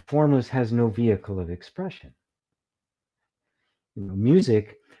 the formless has no vehicle of expression.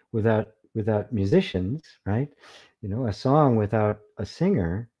 Music without musicians, right? A song without a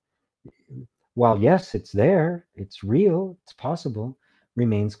singer, while yes, it's there, it's real, it's possible,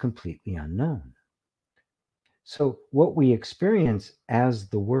 remains completely unknown. So what we experience as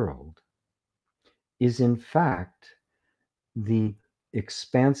the world is in fact the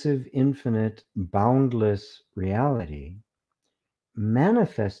expansive, infinite, boundless reality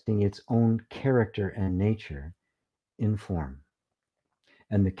manifesting its own character and nature in form.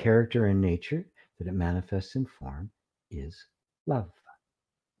 And the character and nature that it manifests in form is love.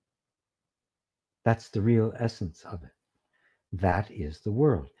 That's the real essence of it. That is the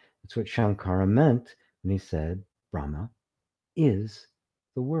world. That's what Shankara meant when he said Brahma is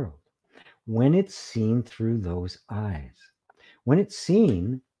the world. When it's seen through those eyes, when it's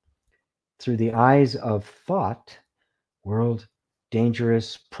seen through the eyes of thought, world,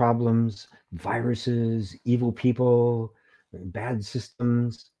 dangerous, problems, viruses, evil people, bad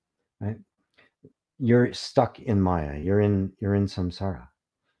systems, right? You're stuck in Maya. You're in samsara,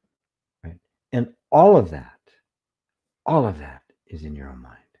 right? And all of that is in your own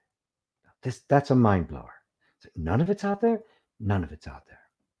mind. That's a mind blower. So none of it's out there. None of it's out there.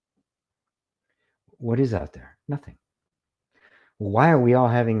 What is out there? Nothing. Why are we all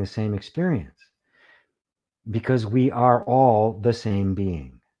having the same experience? Because we are all the same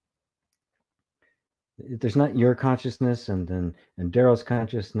being. There's not your consciousness and Daryl's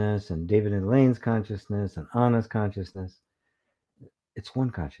consciousness and David and Elaine's consciousness and Anna's consciousness. It's one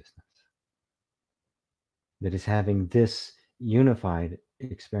consciousness that is having this unified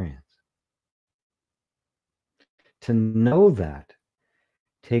experience. To know that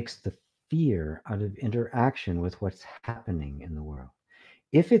takes the fear out of interaction with what's happening in the world.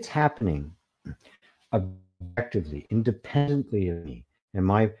 If it's happening objectively, independently of me, and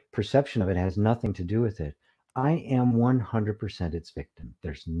my perception of it has nothing to do with it, I am 100% its victim.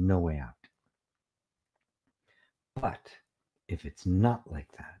 There's no way out. But if it's not like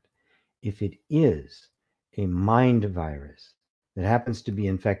that, if it is a mind virus that happens to be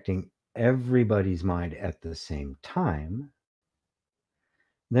infecting everybody's mind at the same time,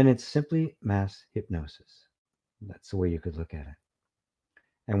 then it's simply mass hypnosis. That's the way you could look at it.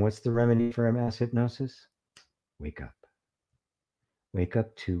 And what's the remedy for a mass hypnosis? Wake up. Wake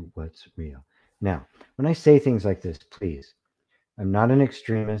up to what's real. Now, when I say things like this, please, I'm not an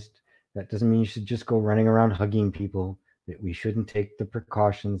extremist. That doesn't mean you should just go running around hugging people, that we shouldn't take the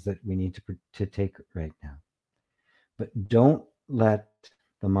precautions that we need to take right now. But don't let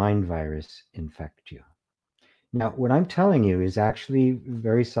the mind virus infect you. Now, what I'm telling you is actually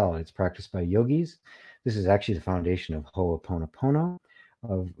very solid. It's practiced by yogis. This is actually the foundation of Ho'oponopono,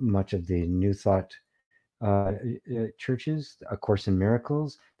 of much of the New Thought churches, A Course in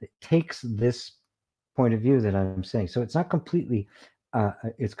Miracles, that takes this point of view that I'm saying. So it's not completely,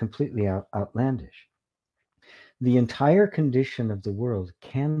 it's completely outlandish. The entire condition of the world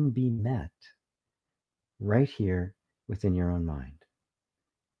can be met right here within your own mind.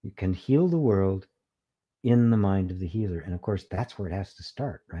 You can heal the world in the mind of the healer. And of course, that's where it has to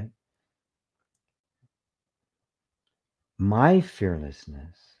start, right? My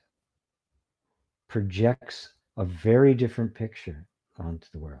fearlessness projects a very different picture onto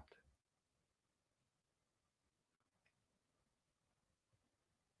the world.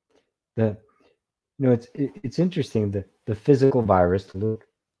 It's interesting that the physical virus, to look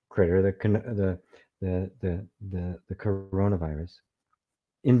critter, the coronavirus,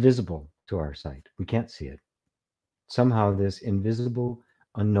 invisible to our sight. We can't see it. Somehow, this invisible,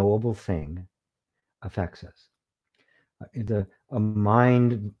 unknowable thing affects us. A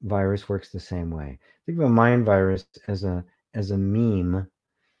mind virus works the same way. Think of a mind virus as a meme,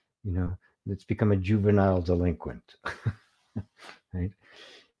 that's become a juvenile delinquent. Right?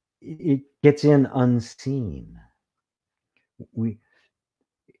 It gets in unseen. We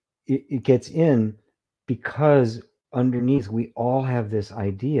it gets in because underneath we all have this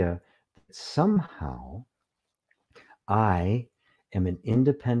idea that somehow I am an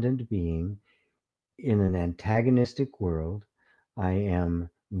independent being in an antagonistic world. I am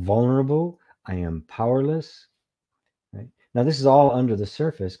vulnerable. I am powerless. Right? Now, this is all under the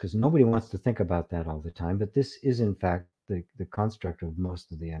surface because nobody wants to think about that all the time, but this is, in fact, the construct of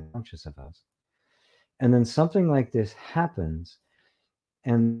most of the unconscious of us. And then something like this happens,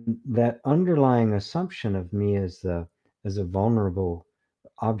 and that underlying assumption of me as a vulnerable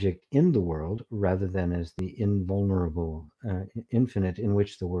object in the world rather than as the invulnerable infinite in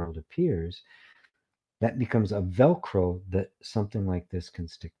which the world appears, that becomes a velcro that something like this can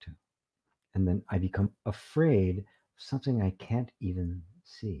stick to. And then I become afraid of something I can't even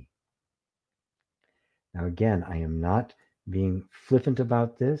see. Now, again, I am not being flippant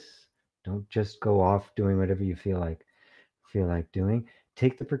about this. Don't just go off doing whatever you feel like doing.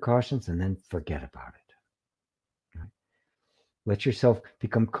 Take the precautions and then forget about it. Right? Let yourself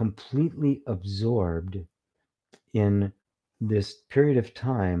become completely absorbed in this period of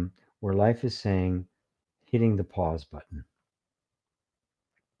time where life is saying, hitting the pause button,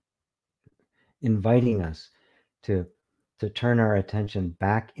 inviting us to turn our attention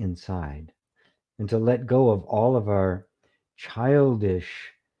back inside and to let go of all of our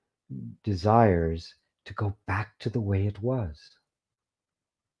childish desires to go back to the way it was.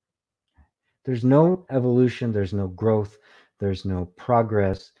 There's no evolution, there's no growth, there's no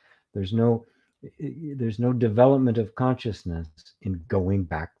progress, there's no development of consciousness in going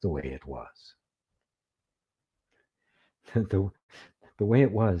back the way it was. The way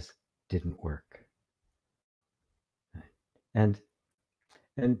it was didn't work. And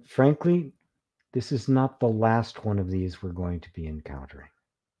frankly, this is not the last one of these we're going to be encountering.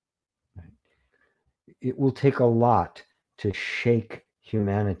 Right? It will take a lot to shake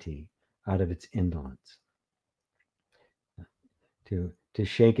humanity out of its indolence, to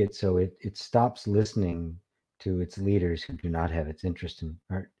shake it so it stops listening to its leaders who do not have its interest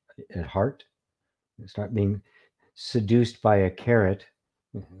at heart, start being seduced by a carrot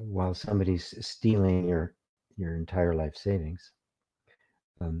while somebody's stealing your entire life savings.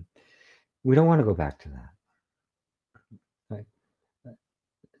 We don't want to go back to that. Right?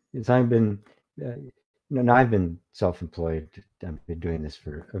 As I've been, I've been self-employed. I've been doing this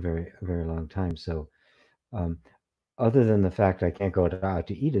for a very long time. So, other than the fact I can't go out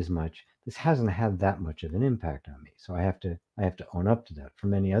to eat as much, this hasn't had that much of an impact on me. So I have to own up to that. For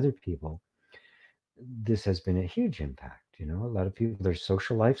many other people, this has been a huge impact. A lot of people, their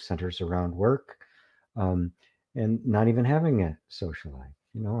social life centers around work, and not even having a social life.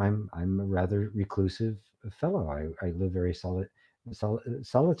 I'm a rather reclusive fellow. I live very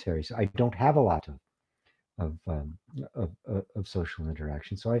solitary, so I don't have a lot of social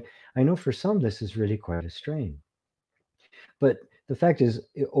interaction. So I know for some this is really quite a strain. But the fact is,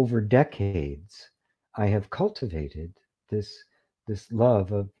 over decades, I have cultivated this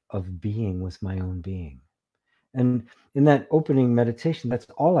love of being with my own being. And in that opening meditation, that's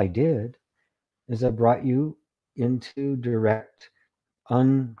all I did, is I brought you into direct,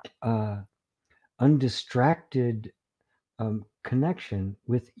 undistracted connection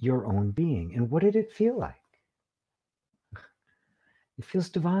with your own being. And what did it feel like? It feels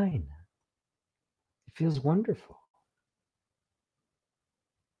divine. It feels wonderful.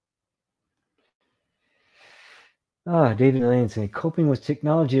 David Lane saying, coping with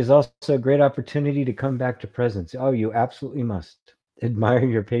technology is also a great opportunity to come back to presence. Oh, you absolutely must. Admire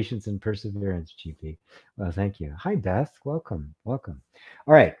your patience and perseverance, GP. Well, thank you. Hi, Beth. Welcome. All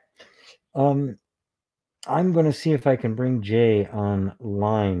right. I'm going to see if I can bring Jay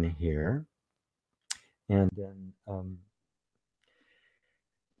online here. And then,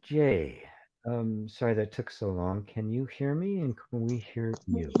 Jay, sorry that took so long. Can you hear me, and can we hear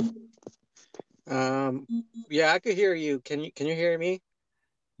you? Yeah, I could hear you. Can you hear me?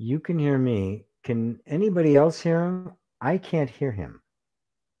 You can hear me. Can anybody else hear him? I can't hear him.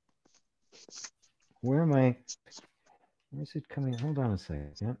 Where am I? Where's it coming? Hold on a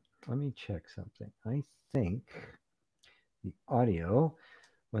second. Let me check something. I think the audio,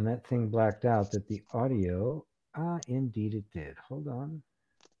 when that thing blacked out, that the audio, indeed it did. Hold on.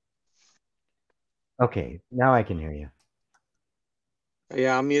 Okay, now I can hear you.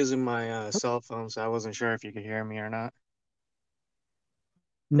 Yeah, I'm using my cell phone, so I wasn't sure if you could hear me or not.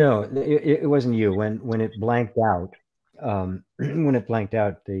 No, it wasn't you. When it blanked out, when it blanked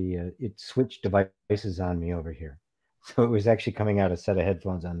out, the it switched devices on me over here. So it was actually coming out a set of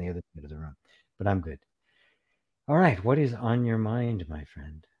headphones on the other side of the room. But I'm good. All right, what is on your mind, my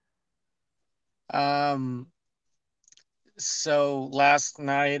friend? Um, so last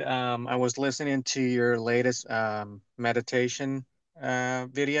night, I was listening to your latest meditation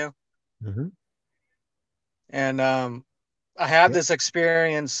video, Hmm. and I had Yep. this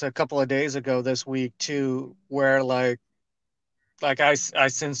experience a couple of days ago this week too, where I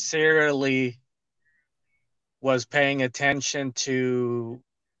sincerely was paying attention to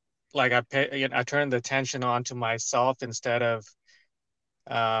I turned the attention on to myself instead of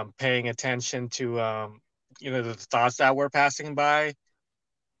paying attention to the thoughts that were passing by.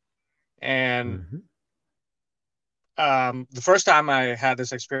 And Hmm. the first time I had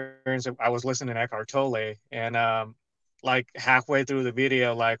this experience, I was listening to Eckhart Tolle, and like halfway through the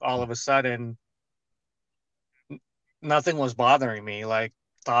video, like all of a sudden, nothing was bothering me. Like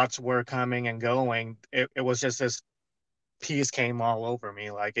thoughts were coming and going. It was just this peace came all over me.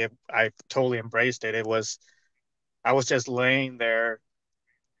 I totally embraced it. I was just laying there,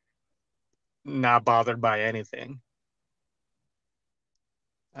 not bothered by anything.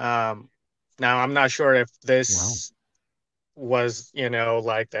 Um, Now I'm not sure if Wow. this was,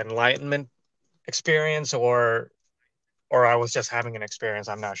 like the enlightenment experience or I was just having an experience.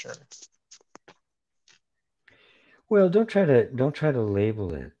 I'm not sure. Well, don't try to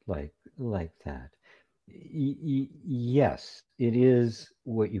label it like that. Yes, it is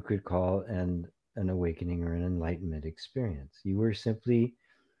what you could call an awakening or an enlightenment experience. You were simply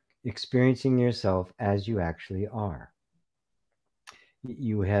experiencing yourself as you actually are.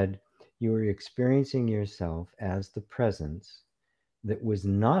 You had you were experiencing yourself as the presence that was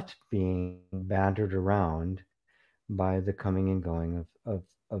not being bantered around by the coming and going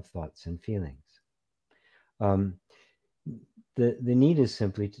of thoughts and feelings. Um, the need is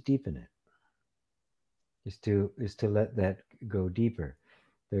simply to deepen it, is to let that go deeper.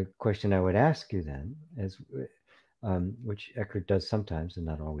 The question I would ask you then, as which Eckhart does sometimes and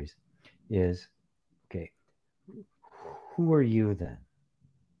not always, is okay. Who are you then?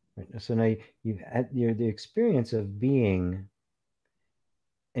 Right? So now you've had the experience of being,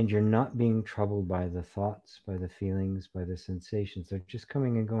 and you're not being troubled by the thoughts, by the feelings, by the sensations. They're just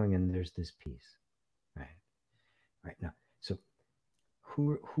coming and going, and there's this peace. Right, right now. So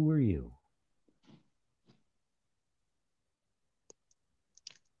who are you?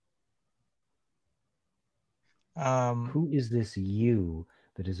 Um, Who is this you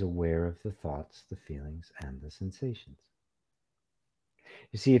that is aware of the thoughts, the feelings, and the sensations?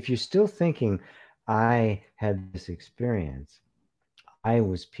 You see, if you're still thinking, I had this experience, I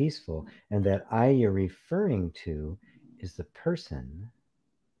was peaceful, and that I you're referring to is the person,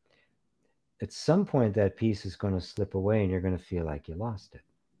 at some point that peace is going to slip away and you're going to feel like you lost it.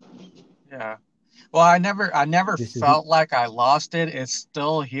 yeah. Well, I never This isn't felt like I lost it. It's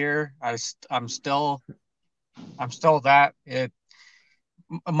still here. I'm still that.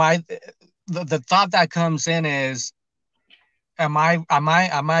 My, the thought that comes in is, am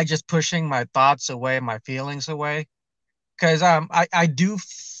I just pushing my thoughts away, my feelings away? Because I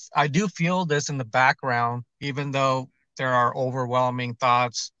do feel this in the background, even though there are overwhelming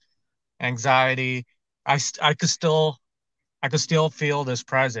thoughts, anxiety. I could still feel this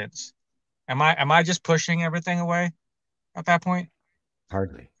presence. Am I just pushing everything away at that point?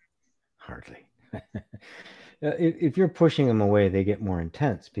 hardly, hardly. If you're pushing them away, they get more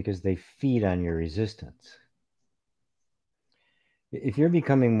intense because they feed on your resistance. If you're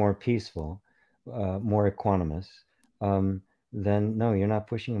becoming more peaceful, more equanimous, um, then no, you're not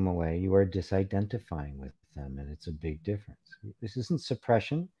pushing them away. You are disidentifying with them, and it's a big difference. This isn't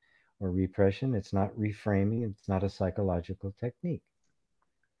suppression or repression. It's not reframing. It's not a psychological technique.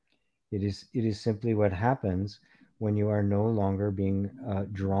 It is simply what happens when you are no longer being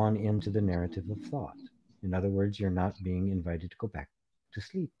drawn into the narrative of thought. In other words, you're not being invited to go back to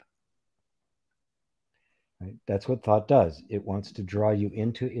sleep. Right? That's what thought does. It wants to draw you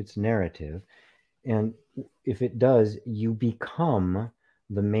into its narrative, and if it does, you become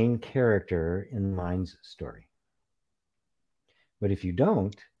the main character in the mind's story. But if you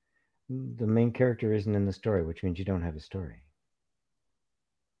don't, the main character isn't in the story, which means you don't have a story.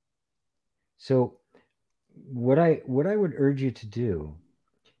 So what I would urge you to do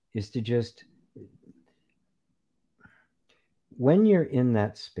is to just, when you're in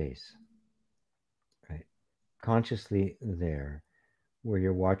that space, right, consciously there, where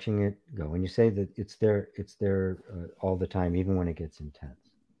you're watching it go. When you say that it's there all the time, even when it gets intense.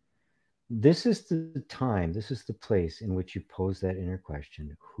 This is the time, this is the place in which you pose that inner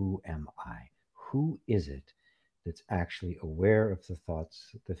question: who am I? Who is it that's actually aware of the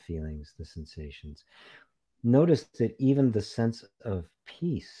thoughts, the feelings, the sensations? Notice that even the sense of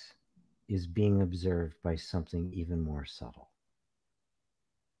peace is being observed by something even more subtle.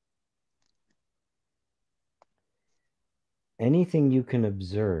 Anything you can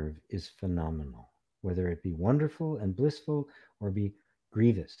observe is phenomenal, whether it be wonderful and blissful or be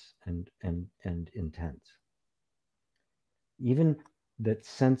grievous and intense. Even that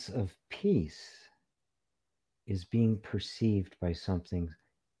sense of peace is being perceived by something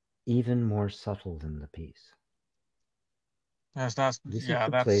even more subtle than the peace. Yes, that's This is yeah,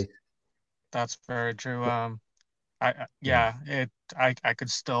 the place. that's very true. Yeah, Yeah, I could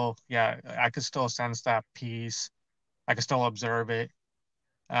still, I could still sense that peace. I could still observe it.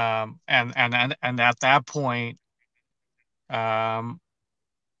 And at that point, um,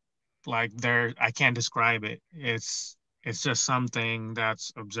 like there, I can't describe it. It's just something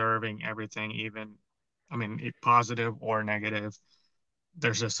that's observing everything, even, I mean, positive or negative.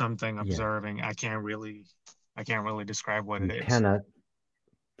 There's just something yeah. observing. I can't really describe what it You is. cannot.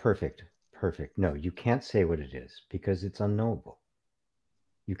 Perfect, perfect. No, you can't say what it is because it's unknowable.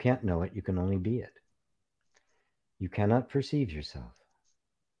 You can't know it. You can only be it. You cannot perceive yourself.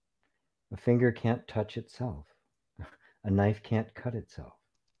 A finger can't touch itself. A knife can't cut itself.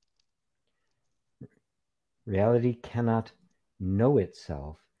 Reality cannot know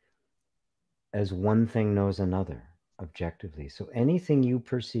itself as one thing knows another objectively. So anything you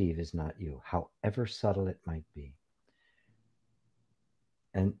perceive is not you, however subtle it might be.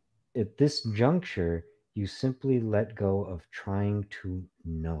 And at this juncture, you simply let go of trying to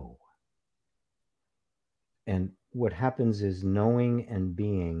know. And what happens is knowing and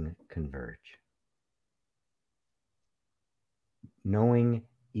being converge. Knowing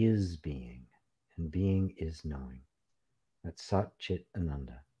is being, and being is knowing. That's Sat Chit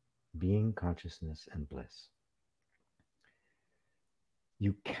Ananda, being, consciousness, and bliss.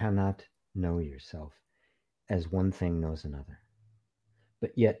 You cannot know yourself as one thing knows another.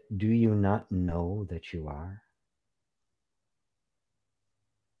 But yet, do you not know that you are?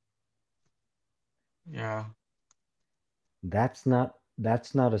 Yeah, That's not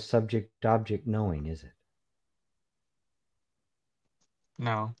a subject object knowing, is it?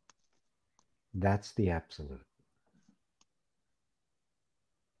 no, That's the absolute.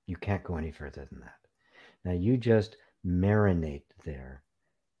 You can't go any further than that. Now you just marinate there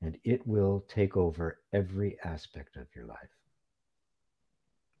and it will take over every aspect of your life.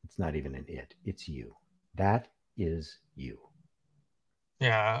 It's not even an it, it's you. That is you.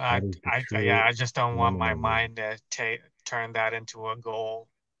 yeah, That is the yeah, true I just don't one want and my only you. mind to take turn that into a goal.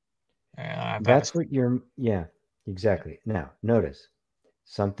 That is, That's what you're, yeah, exactly. Now, notice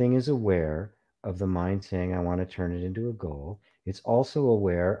something is aware of the mind saying, I want to turn it into a goal. It's also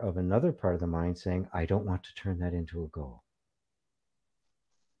aware of another part of the mind saying, I don't want to turn that into a goal.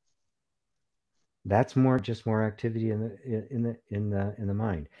 That's more just more activity in the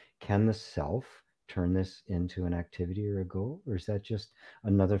mind. Can the self turn this into an activity or a goal, or is that just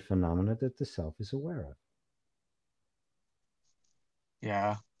another phenomena that the self is aware of?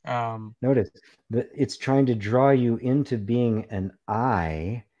 yeah, um, Notice that it's trying to draw you into being an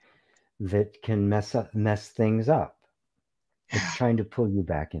I that can mess things up. It's trying to pull you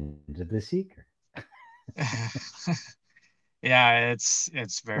back into the seeker. yeah, it's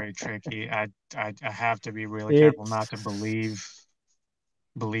very tricky. I have to be really careful It's not to believe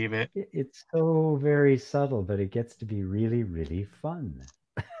it. it's so very subtle, but it gets to be really, really fun.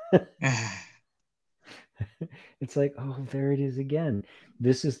 It's like, oh, there it is again.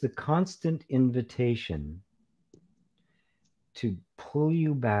 This is the constant invitation to pull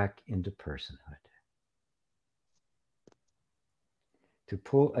you back into personhood, to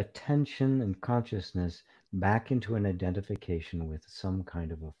pull attention and consciousness back into an identification with some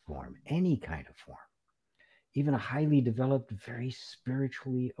kind of a form, any kind of form, even a highly developed, very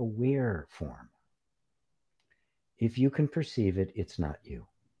spiritually aware form. If you can perceive it, it's not you.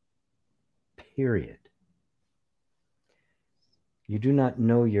 Period. You do not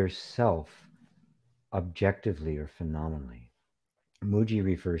know yourself objectively or phenomenally. Muji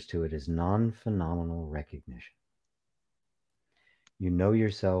refers to it as non phenomenal recognition. You know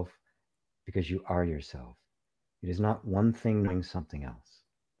yourself because you are yourself. It is not one thing knowing something else.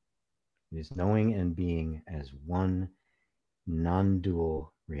 It is knowing and being as one non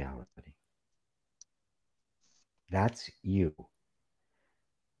dual reality. That's you.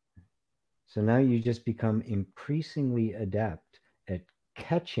 So now you just become increasingly adept at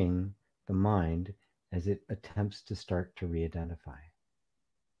catching the mind as it attempts to start to re-identify.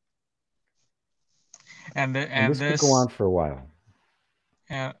 And and this could go this on for a while.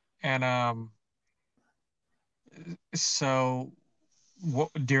 and and so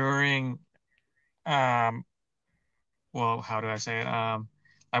during um well, how do I say it?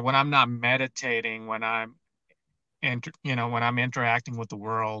 Like when I'm not meditating, when I'm when I'm interacting with the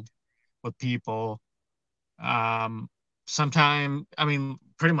world, with people, um, sometime, I mean,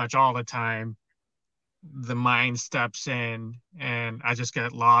 pretty much all the time, the mind steps in and I just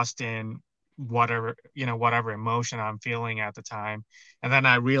get lost in whatever emotion I'm feeling at the time. And then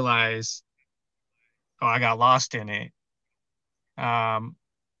I realize, oh, I got lost in it. Um,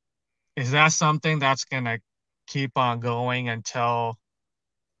 is that something that's gonna keep on going until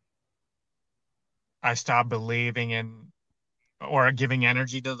I stop believing in or giving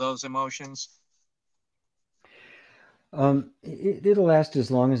energy to those emotions? It'll last as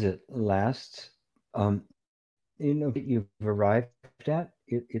long as it lasts. You've arrived at,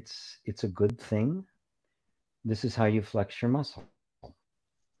 it's a good thing. This is how you flex your muscle.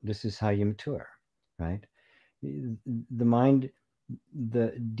 This is how you mature, right? The mind,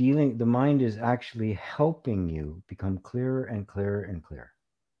 the mind is actually helping you become clearer and clearer and clearer.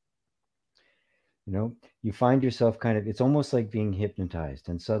 You know, you find yourself kind of, it's almost like being hypnotized,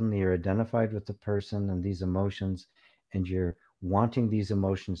 and suddenly you're identified with the person and these emotions, and you're wanting these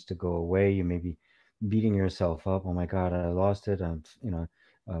emotions to go away. You may be beating yourself up. Oh my God, I lost it. Or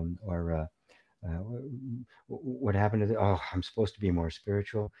what happened to oh, I'm supposed to be more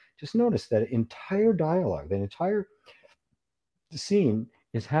spiritual. Just notice that entire dialogue, that entire scene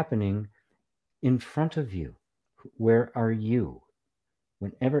is happening in front of you. Where are you?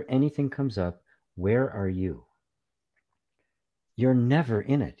 Whenever anything comes up, where are you? You're never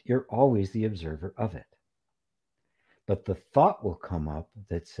in it. You're always the observer of it. But the thought will come up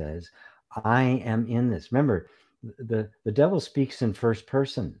that says, I am in this. Remember, the devil speaks in first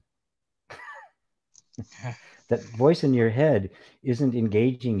person. That voice in your head isn't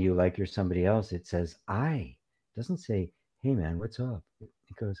engaging you like you're somebody else. It says, I. It doesn't say, hey man, what's up?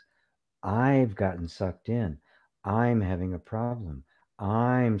 It goes, I've gotten sucked in. I'm having a problem.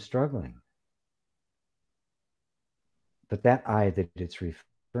 I'm struggling. But that I that it's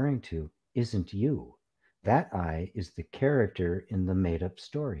referring to isn't you. That I is the character in the made up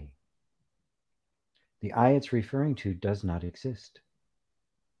story. The I it's referring to does not exist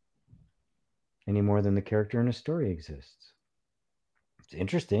any more than the character in a story exists. It's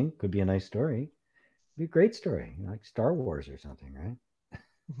interesting, could be a nice story, be a great story, like Star Wars or something, right?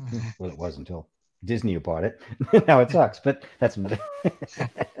 Well, it was until Disney bought it. Now it sucks, but that's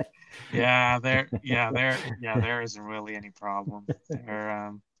there isn't really any problem.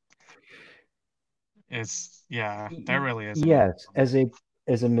 There really isn't any yes,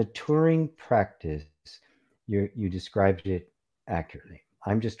 as a maturing practice, you described it accurately.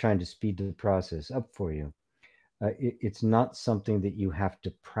 I'm just trying to speed the process up for you. It's not something that you have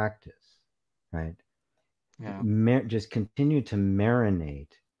to practice, right? Yeah. Just continue to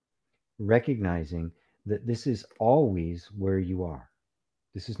marinate, recognizing that this is always where you are.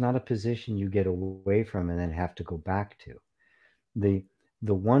 This is not a position you get away from and then have to go back to. The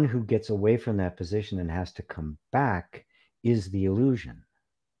the one who gets away from that position and has to come back is the illusion.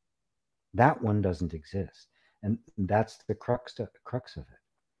 That one doesn't exist. And that's the crux of it.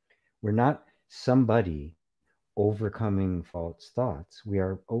 We're not somebody overcoming false thoughts. We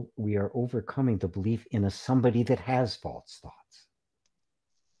are overcoming the belief in a somebody that has false thoughts.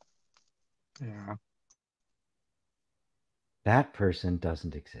 Yeah. That person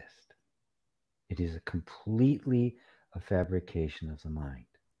doesn't exist. It is a completely a fabrication of the mind.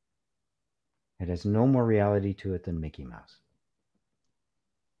 It has no more reality to it than Mickey Mouse.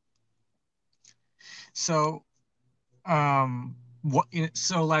 So,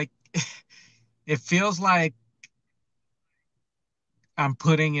 so like, it feels like I'm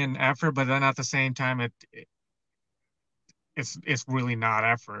putting in effort, but then at the same time, it's really not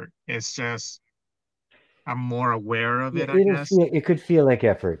effort. It's just I'm more aware of Yeah, it, I guess. it could feel like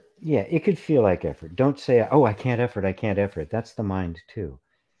effort. Yeah, it could feel like effort. Don't say, "Oh, I can't effort. I can't effort." That's the mind too.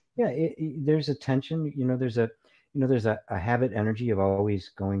 Yeah, there's a tension. There's a habit energy of always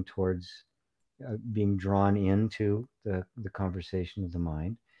going towards being drawn into the conversation of the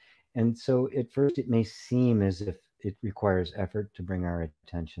mind. And so at first it may seem as if it requires effort to bring our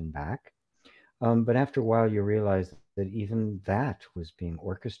attention back. But after a while, you realize that even that was being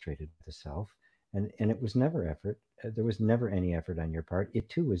orchestrated by the self, and it was never effort. There was never any effort on your part. It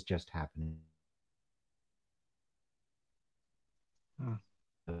too was just happening. Hmm.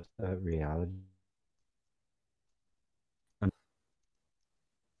 Reality.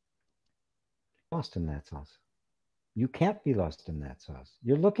 lost in that sauce. You can't be lost in that sauce.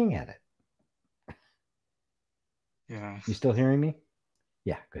 You're looking at it. Yeah. You still hearing me?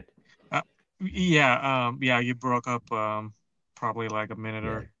 Yeah, good. Uh, yeah. Yeah. You broke up. Probably like a minute Yeah,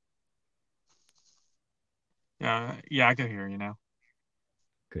 or. Yeah. Yeah. I can hear you now.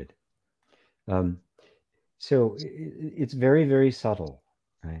 good. Um, so it's very, very subtle,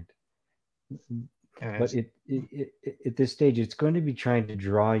 right? It But is. at this stage, it's going to be trying to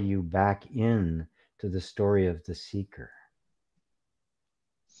draw you back in to the story of the seeker.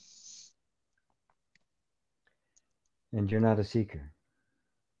 And you're not a seeker.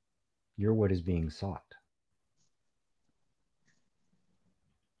 You're what is being sought.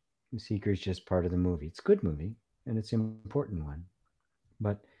 The seeker is just part of the movie. It's a good movie, and it's an important one,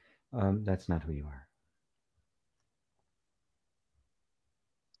 but that's not who you are.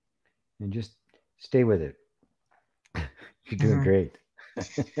 And just stay with it. You're doing great.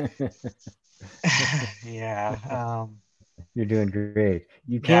 Yeah. You're doing great.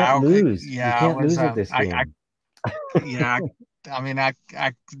 You can't Yeah. lose. You Yeah. I can't was. lose at this I. game. Yeah. I mean, I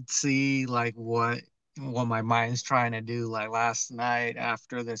could see like what my mind's trying to do. Like last night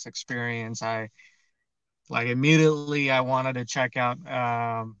after this experience, I like immediately I wanted to check out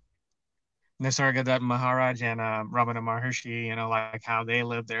Nisargadatta Maharaj and Ramana Maharshi, like how they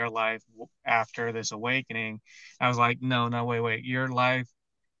lived their life after this awakening. I was like, no, no, wait, your life,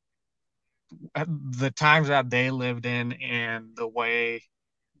 the times that they lived in and the way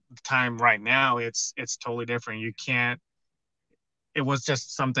time right now, it's totally different. You can't. It was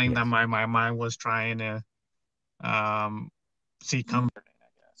just something that Yes. my mind was trying to um, see comfort in, I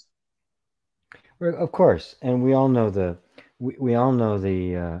guess. Well, of course, and we all know the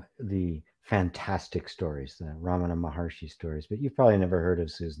fantastic stories, the Ramana Maharshi stories, but you've probably never heard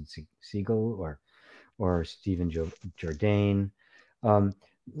of Susan Siegel or Stephen Jourdain. Um,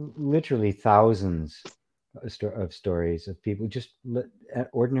 Literally thousands of stories of people just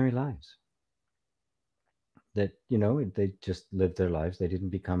ordinary lives that they just lived their lives. They didn't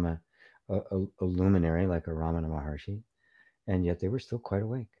become a luminary like a Ramana Maharshi, and yet they were still quite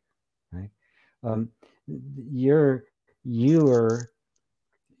awake, right? Um, your your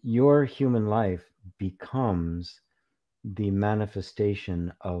your human life becomes the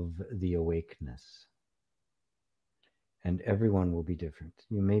manifestation of the awakeness, and everyone will be different.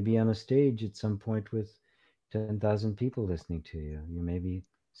 You may be on a stage at some point with 10,000 people listening to you. You may be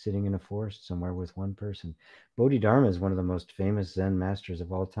sitting in a forest somewhere with one person. Bodhidharma is one of the most famous Zen masters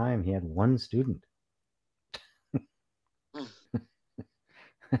of all time. He had one student.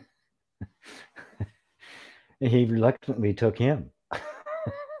 He reluctantly took him.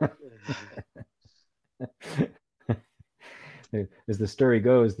 As the story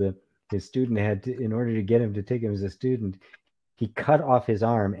goes, his student had to, in order to get him to take him as a student, he cut off his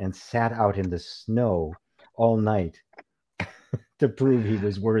arm and sat out in the snow all night to prove he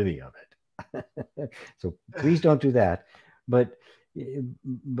was worthy of it. So please don't do that. But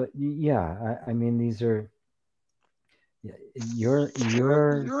yeah, I mean these are your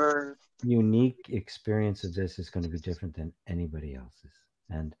You're unique experience of this is going to be different than anybody else's,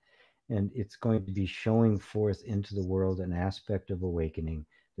 and it's going to be showing forth into the world an aspect of awakening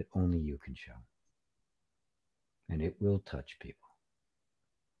that only you can show, and it will touch people.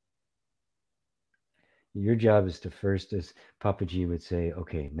 Your job is to first, as Papaji would say,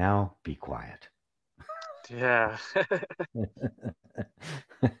 okay, now be quiet. yeah.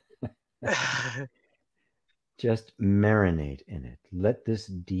 Just marinate in it. Let this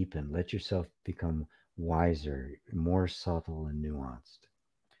deepen. Let yourself become wiser, more subtle and nuanced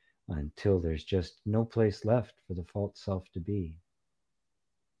until there's just no place left for the false self to be.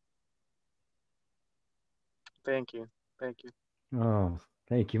 Thank you. Thank you. Oh,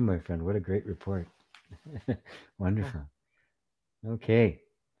 thank you, my friend. What a great report. Wonderful. Okay.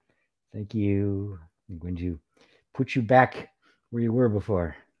 Thank you. I'm going to put you back where you were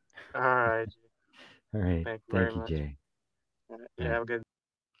before. All right. All right. Thank you very Thank you, much. Jay. You All right. have a good.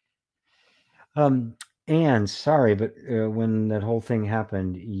 And sorry, but when that whole thing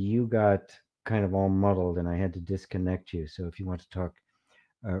happened, you got kind of all muddled and I had to disconnect you. So if you want to talk,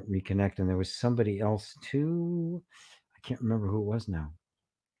 reconnect. And there was somebody else too. I can't remember who it was now.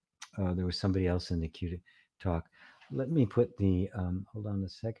 There was somebody else in the queue to talk. Let me put the, hold on a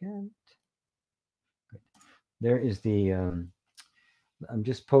second. There is the, I'm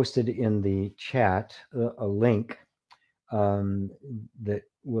just posted in the chat a link that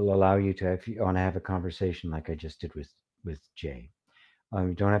will allow you to, if you want to have a conversation like I just did with Jay.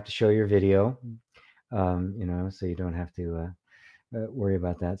 You don't have to show your video, so you don't have to worry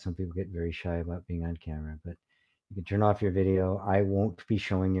about that. Some people get very shy about being on camera, but you can turn off your video. I won't be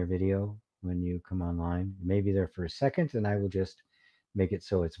showing your video. when you come online. Maybe there for a second, and I will just make it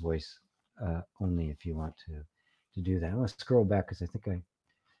so it's voice only if you want to do that. I'm gonna scroll back because I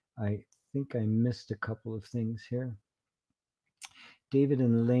think I missed a couple of things here. David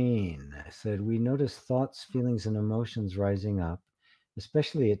and Lane said, we notice thoughts, feelings, and emotions rising up,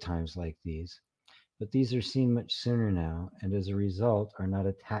 especially at times like these, but these are seen much sooner now, and as a result are not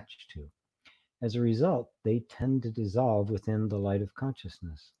attached to. As a result, they tend to dissolve within the light of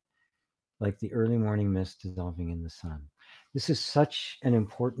consciousness, like the early morning mist dissolving in the sun. This is such an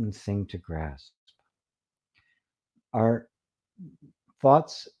important thing to grasp. Our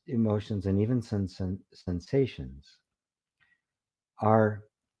thoughts, emotions, and even sensations are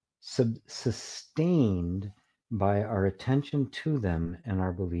sustained by our attention to them and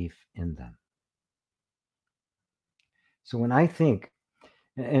our belief in them. So when I think,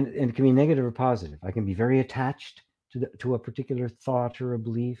 and it can be negative or positive, I can be very attached to a particular thought or a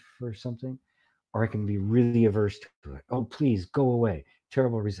belief or something, or I can be really averse to it. Oh, please go away.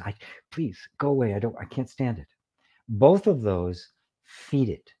 Terrible result. Please go away. I can't stand it. Both of those feed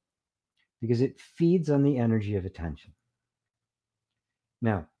it because it feeds on the energy of attention.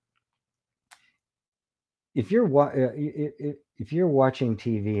 Now, if you're watching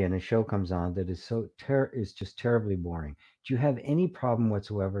TV and a show comes on that is just terribly boring, do you have any problem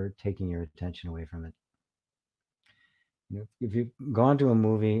whatsoever taking your attention away from it? If you've gone to a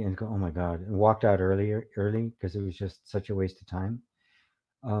movie and go, oh my God, and walked out early because it was just such a waste of time,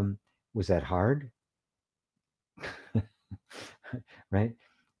 was that hard? Right?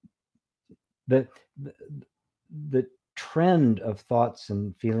 The, the the trend of thoughts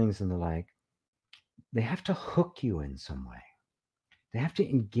and feelings and the like, they have to hook you in some way. They have to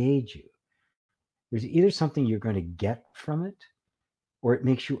engage you. There's either something you're going to get from it, or it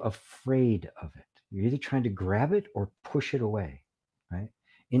makes you afraid of it. You're either trying to grab it or push it away, right?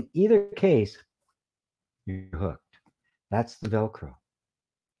 In either case, you're hooked. That's the Velcro.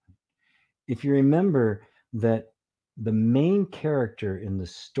 If you remember that the main character in the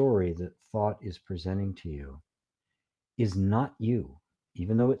story that thought is presenting to you is not you,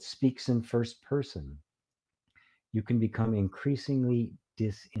 even though it speaks in first person, you can become increasingly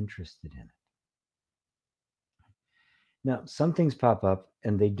disinterested in it. Now, some things pop up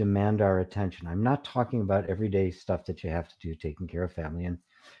and they demand our attention. I'm not talking about everyday stuff that you have to do, taking care of family and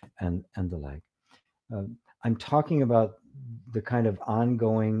the like. I'm talking about the kind of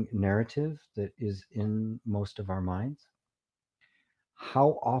ongoing narrative that is in most of our minds.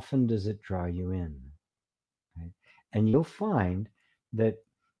 How often does it draw you in? Right? And you'll find that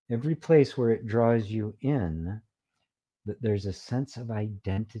every place where it draws you in, that there's a sense of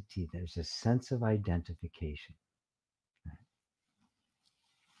identity, there's a sense of identification.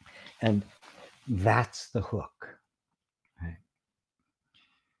 And that's the hook. Right?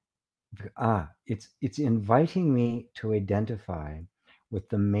 It's inviting me to identify with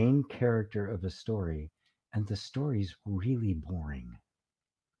the main character of a story, and the story's really boring.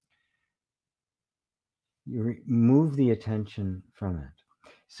 You remove the attention from it.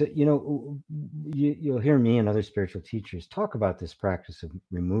 So, you'll hear me and other spiritual teachers talk about this practice of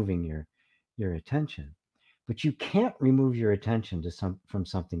removing your attention, but you can't remove your attention from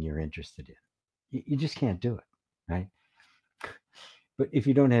something you're interested in. You just can't do it, right? But if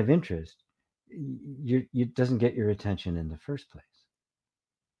you don't have interest, it doesn't get your attention in the first place.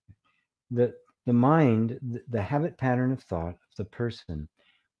 The mind, the habit pattern of thought of the person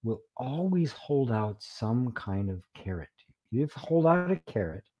will always hold out some kind of carrot. You have to hold out a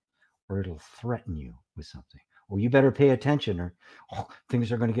carrot, or it'll threaten you with something. Or you better pay attention, or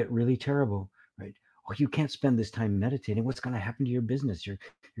things are going to get really terrible, right? Or you can't spend this time meditating. What's going to happen to your business? You're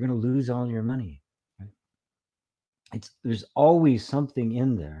going to lose all your money. Right? There's always something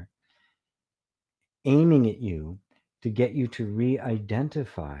in there aiming at you to get you to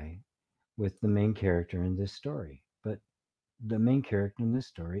re-identify with the main character in this story. But the main character in this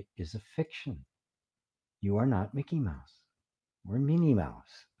story is a fiction. You are not Mickey Mouse or Minnie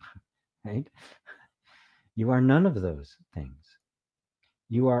Mouse, right? You are none of those things.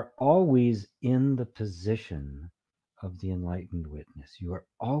 You are always in the position of the enlightened witness. You are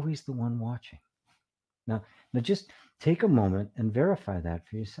always the one watching. Now just take a moment and verify that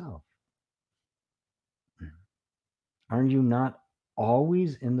for yourself. Are you not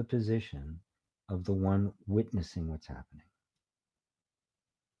always in the position of the one witnessing what's happening?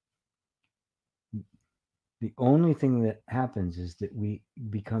 The only thing that happens is that we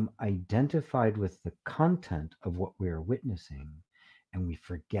become identified with the content of what we are witnessing, and we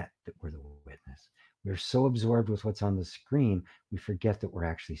forget that we're the witness. We're so absorbed with what's on the screen, we forget that we're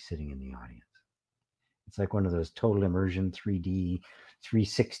actually sitting in the audience. It's like one of those total immersion 3D,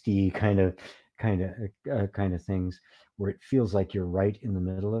 360 kind of things where it feels like you're right in the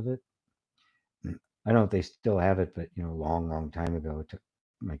middle of it. I don't know if they still have it, but long time ago, it took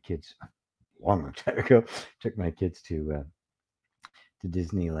my kids long time ago took my kids to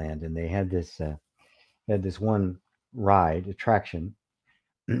Disneyland, and they had this one ride attraction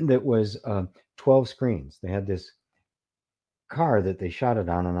that was 12 screens. They had this car that they shot it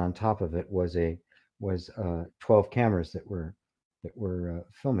on, and on top of it was 12 cameras that were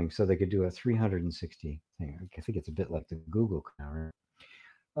filming, so they could do a 360 thing. I think it's a bit like the Google camera.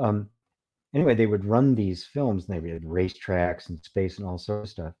 Um, anyway, they would run these films, and they had racetracks and space and all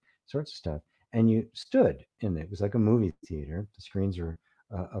sorts of stuff. And you stood in it. It was like a movie theater. The screens were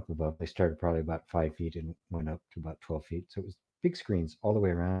up above. They started probably about 5 feet and went up to about 12 feet. So it was big screens all the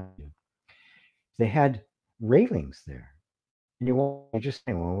way around you. They had railings there. And you're just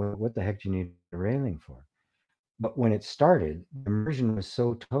saying, well, what the heck do you need a railing for? But when it started, the immersion was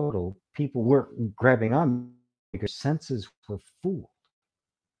so total, people were grabbing on because senses were fooled.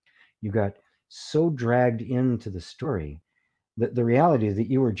 You got so dragged into the story that the reality is that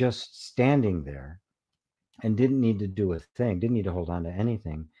you were just standing there and didn't need to do a thing, didn't need to hold on to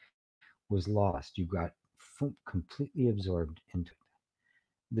anything, was lost. You got completely absorbed into it.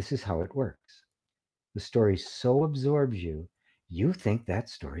 This is how it works. The story so absorbs you, you think that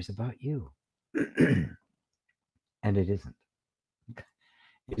story's about you. And it isn't.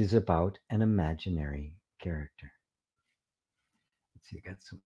 It is about an imaginary character. Let's see, I got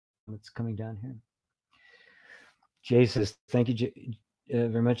some what's coming down here. Jay says, thank you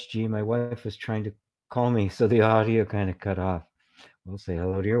very much, G. My wife was trying to call me, so the audio kind of cut off. We'll say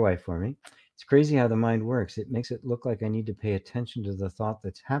hello to your wife for me. It's crazy how the mind works. It makes it look like I need to pay attention to the thought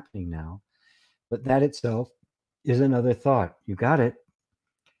that's happening now, but that itself is another thought. You got it.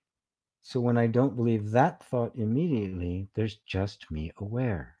 So when I don't believe that thought immediately, there's just me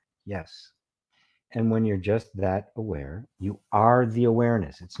aware. Yes. And when you're just that aware, you are the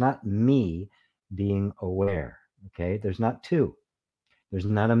awareness. It's not me being aware. Okay. There's not two. There's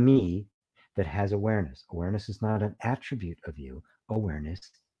not a me that has awareness. Awareness is not an attribute of you.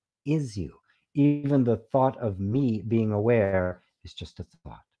 Awareness is you. Even the thought of me being aware is just a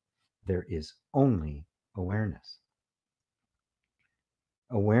thought. There is only awareness.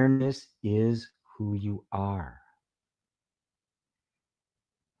 Awareness is who you are.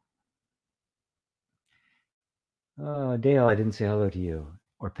 Dale, I didn't say hello to you.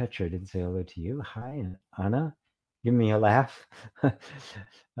 Or Petra, I didn't say hello to you. Hi, Anna. Give me a laugh. I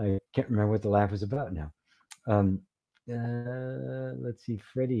can't remember what the laugh was about now. Let's see,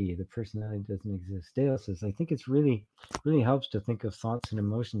 Freddie, the personality doesn't exist. Dale says, I think it's really helps to think of thoughts and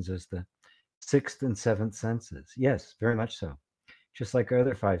emotions as the sixth and seventh senses. Yes, very much so. Just like our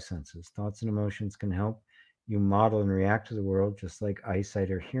other five senses, thoughts and emotions can help you model and react to the world just like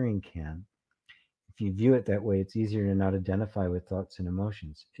eyesight or hearing can. If you view it that way, it's easier to not identify with thoughts and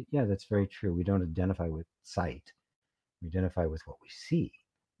emotions. Yeah, that's very true. We don't identify with sight. We identify with what we see,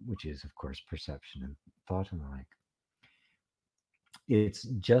 which is, of course, perception and thought and the like. It's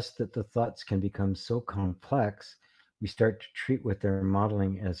just that the thoughts can become so complex, we start to treat what they're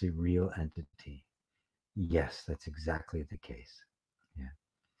modeling as a real entity. Yes, that's exactly the case. Yeah,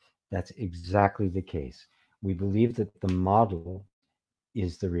 that's exactly the case. We believe that the model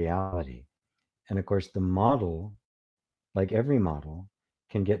is the reality. And of course, the model, like every model,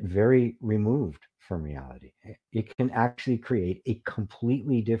 can get very removed from reality. It can actually create a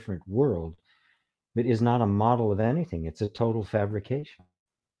completely different world that is not a model of anything. It's a total fabrication.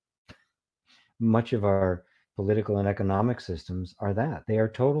 Much of our political and economic systems are that. They are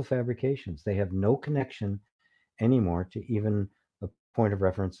total fabrications. They have no connection anymore to even a point of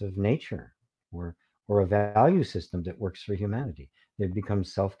reference of nature or a value system that works for humanity. They've become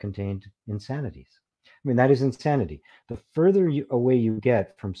self-contained insanities. I mean, that is insanity. The further away you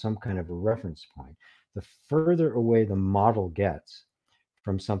get from some kind of a reference point, the further away the model gets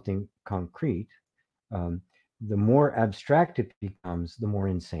from something concrete, the more abstract it becomes, the more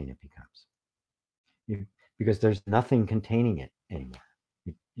insane it becomes. Because there's nothing containing it anymore.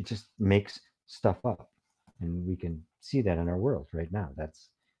 It just makes stuff up, and we can see that in our world right now. That's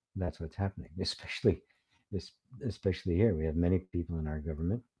what's happening. Especially here, we have many people in our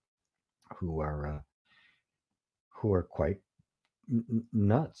government who are quite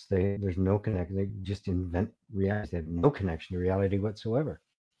nuts. There's no connection. They just invent reality. They have no connection to reality whatsoever.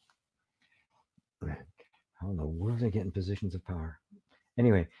 How in the world they get in positions of power?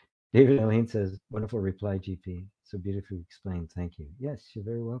 Anyway, David Eileen says, wonderful reply, GP. So beautifully explained. Thank you. Yes, you're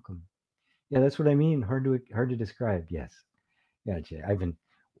very welcome. Yeah, that's what I mean. Hard to describe. Yes. Yeah, Jay.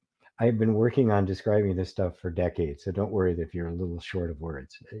 I've been working on describing this stuff for decades, so don't worry if you're a little short of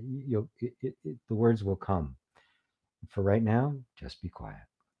words. The words will come. For right now, just be quiet.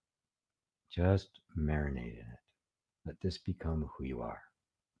 Just marinate in it. Let this become who you are.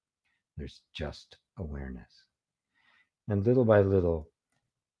 There's just awareness. And little by little,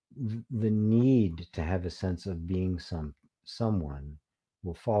 the need to have a sense of being someone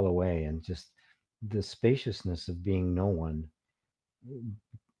will fall away, and just the spaciousness of being no one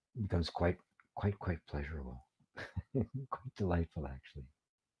becomes quite pleasurable. Quite delightful, actually.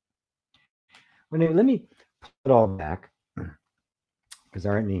 Well, anyway, let me pull it all back because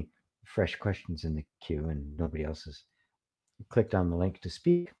there aren't any fresh questions in the queue and nobody else has clicked on the link to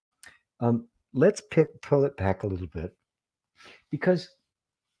speak. Let's pull it back a little bit because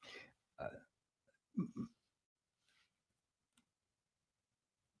uh,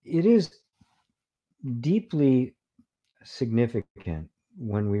 it is deeply significant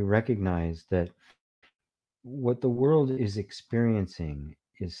when we recognize that what the world is experiencing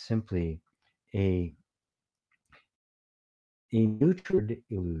is simply a nurtured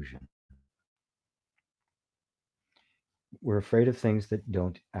illusion. We're afraid of things that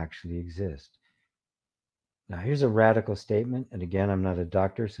don't actually exist. Now, here's a radical statement, and again, I'm not a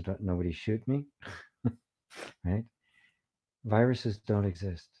doctor, so nobody shoot me. Right? Viruses don't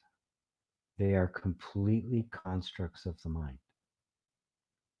exist. They are completely constructs of the mind.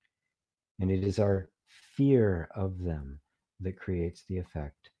 And it is our fear of them that creates the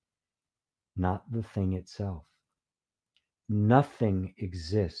effect, not the thing itself. Nothing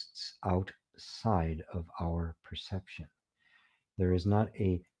exists outside of our perception. There is not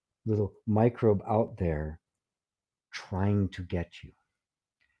a little microbe out there trying to get you.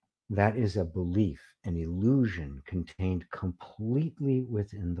 That is a belief, an illusion contained completely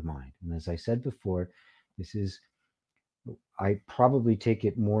within the mind. And as I said before, this is, I probably take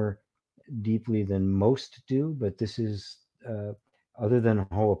it more deeply than most do, but this is other than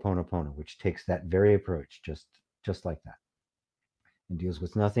Ho'oponopono, which takes that very approach, just like that, and deals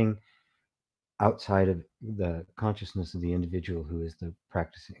with nothing outside of the consciousness of the individual who is the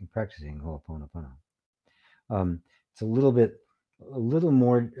practicing Ho'oponopono. It's a little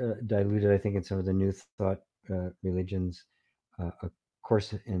more diluted, I think, in some of the New Thought religions. A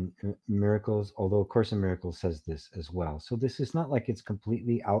Course in Miracles, although A Course in Miracles says this as well. So this is not like it's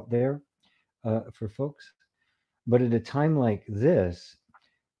completely out there for folks. But at a time like this,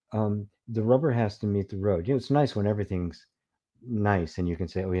 the rubber has to meet the road. You know, it's nice when everything's nice and you can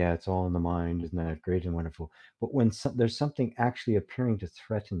say, oh, yeah, it's all in the mind. Isn't that great and wonderful? But when there's something actually appearing to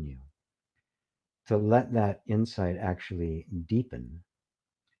threaten you, to let that insight actually deepen,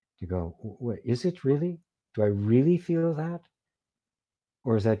 to go, wait, is it really? Do I really feel that?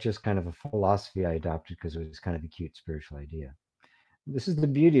 Or is that just kind of a philosophy I adopted because it was kind of a cute spiritual idea? This is the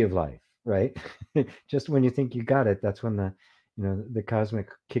beauty of life, right? Just when you think you got it, that's when the cosmic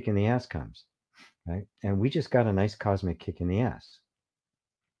kick in the ass comes, right? And we just got a nice cosmic kick in the ass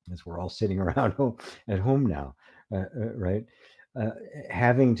as we're all sitting around at home now, right? Uh,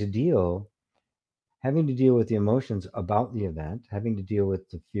 having to deal with the emotions about the event, having to deal with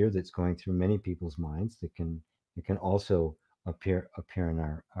the fear that's going through many people's minds that can also appear in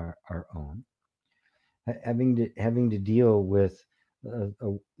our own, having to deal with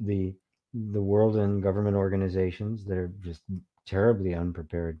the world and government organizations that are just terribly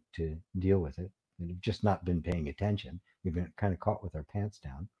unprepared to deal with it, and have just not been paying attention. We've been kind of caught with our pants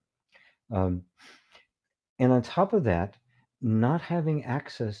down. And on top of that, not having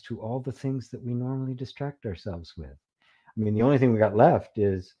access to all the things that we normally distract ourselves with. I mean, the only thing we got left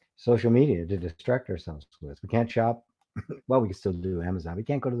is social media to distract ourselves with. We can't shop. Well, we can still do Amazon. We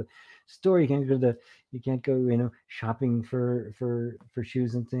can't go to the store. You can't go, shopping for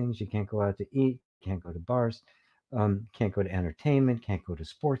shoes and things. You can't go out to eat. Can't go to bars. Can't go to entertainment. Can't go to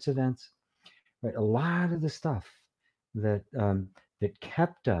sports events. Right. A lot of the stuff that that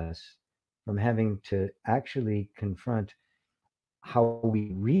kept us from having to actually confront how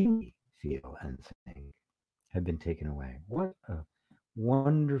we really feel and think have been taken away. What a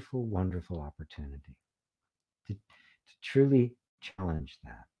wonderful, wonderful opportunity to truly challenge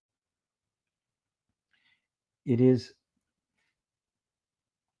that. It is.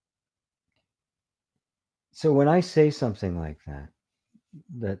 So when I say something like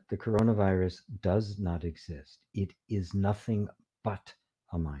that the coronavirus does not exist, it is nothing but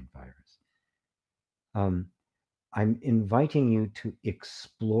a mind virus. I'm inviting you to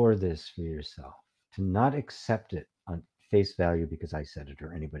explore this for yourself, to not accept it on face value because I said it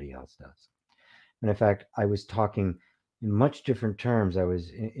or anybody else does. And in fact, I was talking in much different terms. I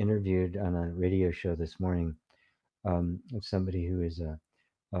was interviewed on a radio show this morning with somebody who is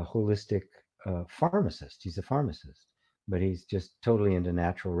a holistic pharmacist. He's a pharmacist, but he's just totally into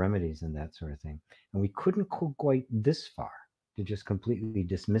natural remedies and that sort of thing. And we couldn't go quite this far to just completely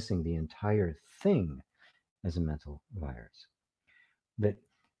dismissing the entire thing as a mental virus that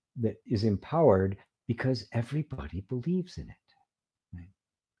is empowered because everybody believes in it. Right?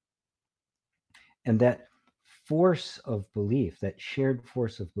 And that force of belief, that shared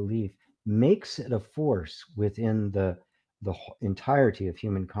force of belief, makes it a force within the entirety of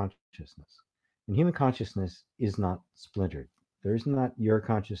human consciousness. And human consciousness is not splintered. There's not your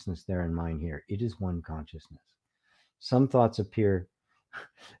consciousness there and mine here. It is one consciousness. Some thoughts appear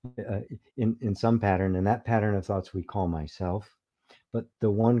in some pattern, and that pattern of thoughts we call myself. But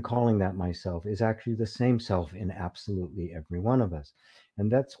the one calling that myself is actually the same self in absolutely every one of us. And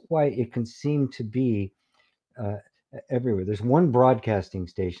that's why it can seem to be uh, everywhere. There's one broadcasting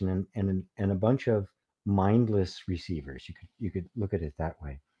station and a bunch of mindless receivers. You could look at it that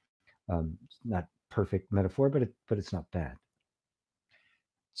way. It's not perfect metaphor, but it's not bad.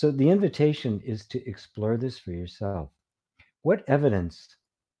 So the invitation is to explore this for yourself. What evidence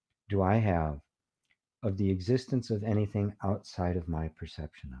do I have of the existence of anything outside of my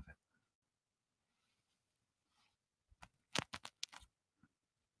perception of it?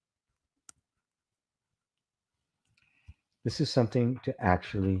 This is something to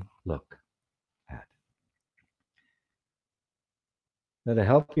actually look at. Now, to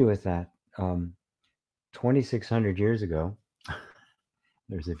help you with that, 2,600 years ago,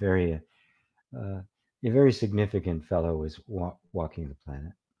 there's a very significant fellow was walking the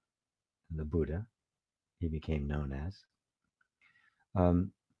planet, the Buddha, he became known as,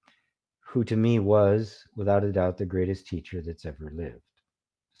 who to me was, without a doubt, the greatest teacher that's ever lived,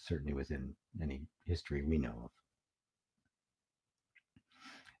 certainly within any history we know of.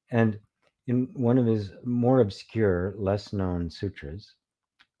 And in one of his more obscure, less known sutras,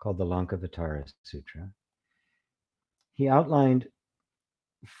 called the Lankavatara Sutra, he outlined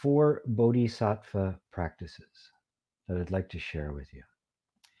 4 bodhisattva practices that I'd like to share with you.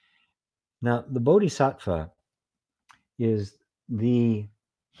 Now, the bodhisattva is the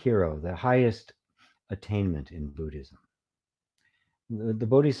hero, the highest attainment in Buddhism. The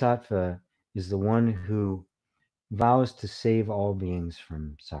bodhisattva is the one who vows to save all beings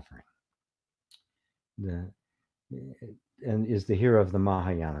from suffering. And is the hero of the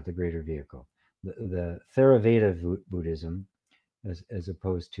Mahayana, the greater vehicle. The Theravada Buddhism, as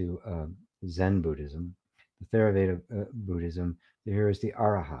opposed to Zen Buddhism, the Theravada Buddhism, the hero is the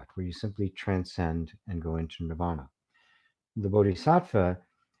Arahat, where you simply transcend and go into nirvana. The Bodhisattva,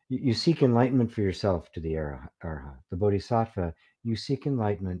 you seek enlightenment for yourself to the Arahat. The Bodhisattva, you seek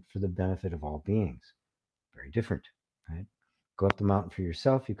enlightenment for the benefit of all beings. Very different, right? Go up the mountain for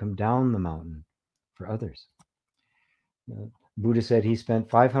yourself, you come down the mountain for others. Buddha said he spent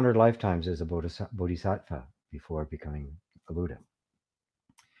 500 lifetimes as a bodhisattva before becoming a Buddha.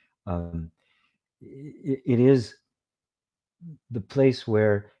 It is the place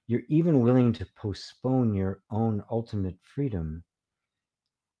where you're even willing to postpone your own ultimate freedom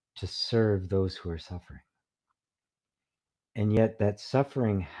to serve those who are suffering. And yet that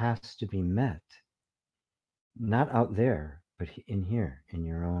suffering has to be met, not out there, but in here, in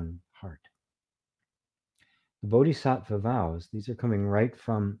your own heart. The Bodhisattva vows, these are coming right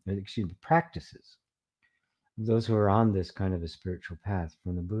from, the practices of those who are on this kind of a spiritual path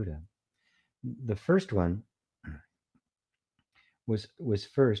from the Buddha. The first one was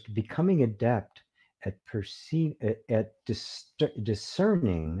first becoming adept at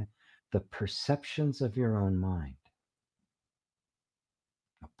discerning the perceptions of your own mind.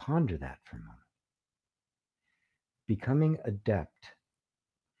 Now ponder that for a moment. Becoming adept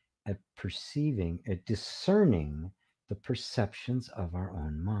at perceiving, at discerning the perceptions of our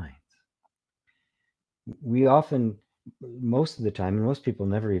own minds. We often, most of the time, and most people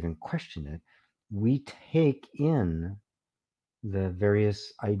never even question it, we take in the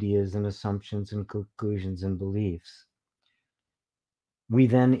various ideas and assumptions and conclusions and beliefs. We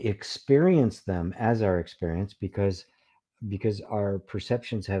then experience them as our experience because our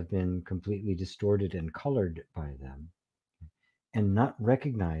perceptions have been completely distorted and colored by them, and not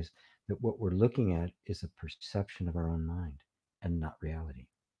recognize that what we're looking at is a perception of our own mind and not reality.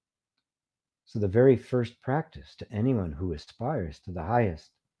 So the very first practice to anyone who aspires to the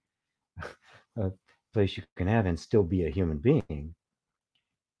highest place you can have and still be a human being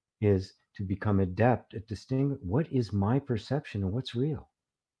is to become adept at distinguishing what is my perception and what's real.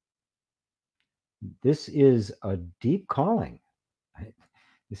 This is a deep calling. Right?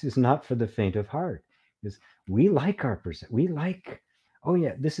 This is not for the faint of heart. Because we like our perception. We like, oh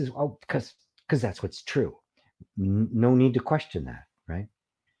yeah, this is because that's what's true. No need to question that, right?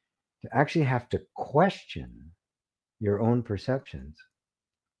 To actually have to question your own perceptions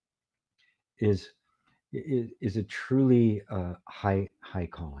is a truly high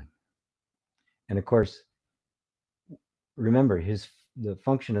calling. And of course, remember, the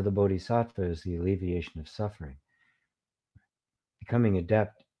function of the bodhisattva is the alleviation of suffering. Becoming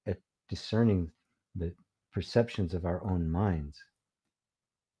adept at discerning the perceptions of our own minds,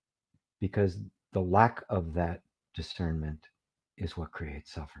 because the lack of that discernment is what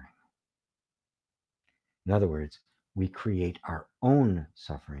creates suffering. In other words, we create our own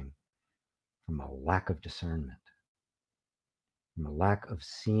suffering from a lack of discernment, from a lack of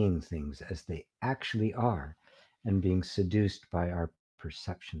seeing things as they actually are and being seduced by our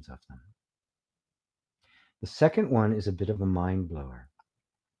perceptions of them. The second one is a bit of a mind blower.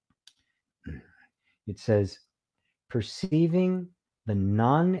 It says, perceiving the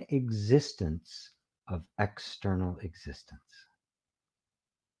non existence of external existence.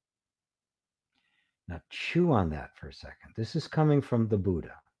 Now, chew on that for a second. This is coming from the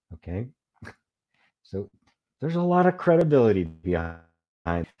Buddha, okay? So there's a lot of credibility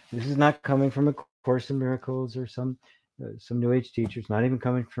behind. This is not coming from a Course in Miracles or some New Age teachers, not even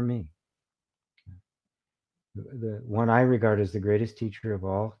coming from me. The one I regard as the greatest teacher of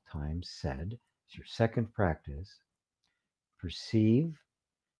all time said, it's your second practice, perceive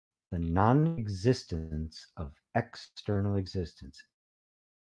the non-existence of external existence.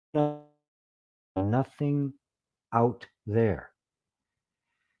 Nothing out there.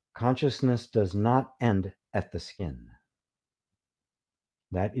 Consciousness does not end at the skin.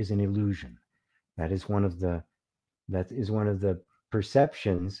 That is an illusion. That is one of the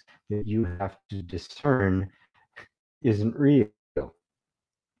perceptions that you have to discern isn't real.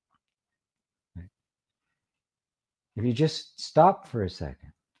 If you just stop for a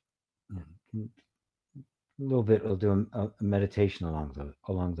second, a little bit, we'll do a meditation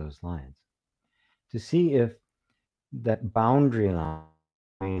along those lines to see if that boundary line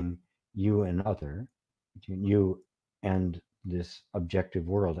between you and other, between you and this objective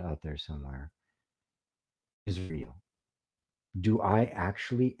world out there somewhere, is real. Do I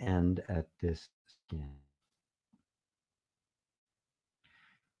actually end at this skin?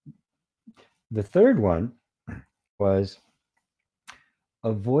 The third one was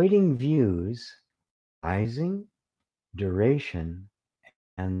avoiding views, rising, duration,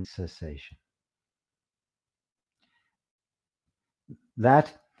 and cessation.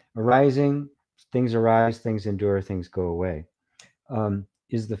 That arising, things arise, things endure, things go away,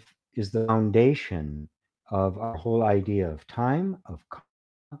 is the foundation of our whole idea of time,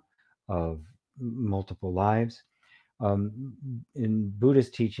 of multiple lives. In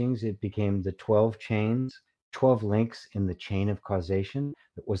Buddhist teachings, it became the 12 chains, 12 links in the chain of causation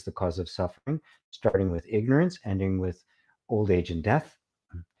that was the cause of suffering, starting with ignorance, ending with old age and death,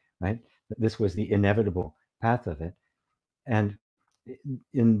 right? This was the inevitable path of it. And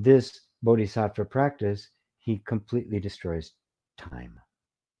in this bodhisattva practice, he completely destroys time.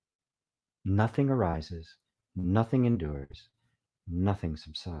 Nothing arises, nothing endures, nothing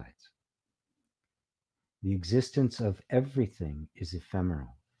subsides. The existence of everything is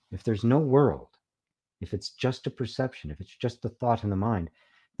ephemeral. If there's no world, if it's just a perception, if it's just a thought in the mind,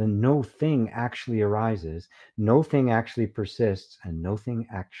 then no thing actually arises, no thing actually persists, and no thing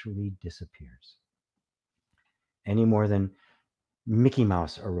actually disappears. Any more than Mickey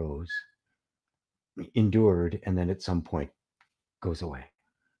Mouse arose, endured, and then at some point goes away.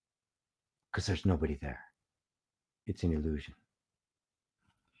 Because there's nobody there. It's an illusion.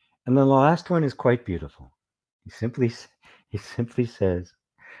 And then the last one is quite beautiful. He simply says,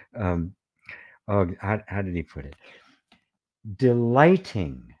 how did he put it?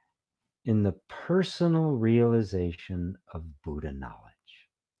 Delighting in the personal realization of Buddha knowledge.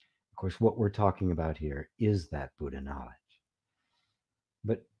 Of course, what we're talking about here is that Buddha knowledge.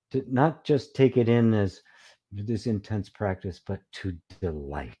 But to not just take it in as this intense practice, but to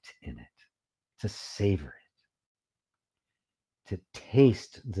delight in it, to savor it, to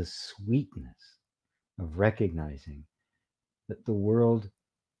taste the sweetness of recognizing that the world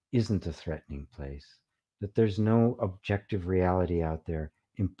isn't a threatening place, that there's no objective reality out there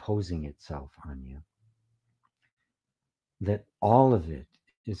imposing itself on you, that all of it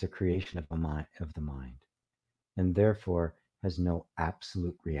is a creation of the mind, and therefore has no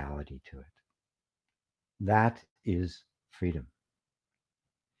absolute reality to it. That is freedom.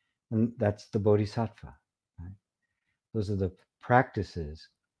 And that's the bodhisattva. Right? Those are the practices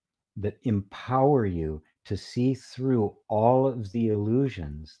that empower you to see through all of the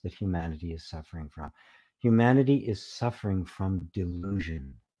illusions that humanity is suffering from. Humanity is suffering from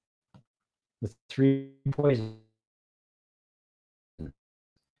delusion. The three poisons: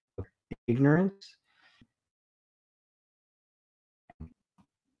 ignorance.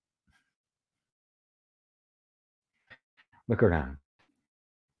 Look around.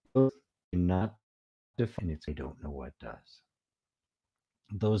 Those do not define it. I don't know what does.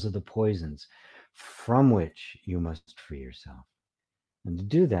 Those are the poisons from which you must free yourself. And to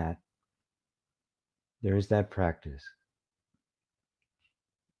do that, there is that practice.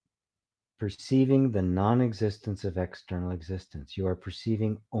 Perceiving the non existence of external existence. You are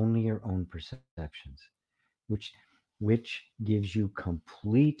perceiving only your own perceptions, which, which gives you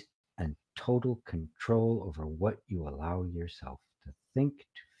complete and total control over what you allow yourself to think,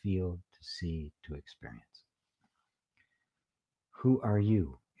 to feel, to see, to experience. Who are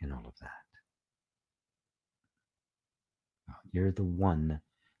you in all of that? You're the one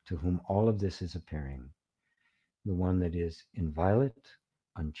to whom all of this is appearing, the one that is inviolate,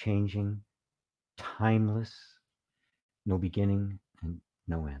 unchanging, timeless, no beginning and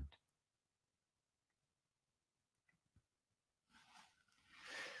no end.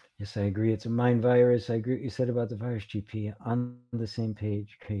 Yes, I agree. It's a mind virus. I agree what you said about the virus, GP. On the same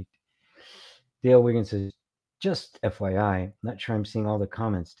page, Kate. Dale Wiggins says, just FYI, not sure I'm seeing all the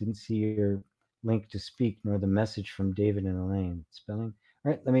comments. Didn't see your link to speak nor the message from David and Elaine. Spelling.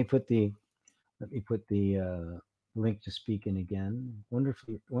 All right, let me put the link to speak in again.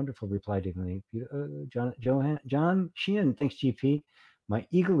 Wonderful reply, Dignity. John Sheehan, thanks, GP. My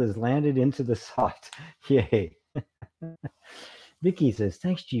eagle has landed into the slot. Yay. Vicky says,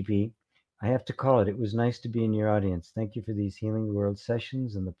 thanks, GP. I have to call it. It was nice to be in your audience. Thank you for these Healing the World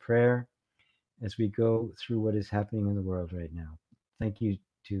sessions and the prayer as we go through what is happening in the world right now. Thank you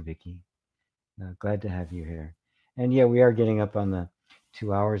too, Vicky. Glad to have you here. And yeah, we are getting up on the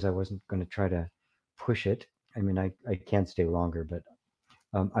 2 hours. I wasn't going to try to push it. I mean, I can't stay longer, but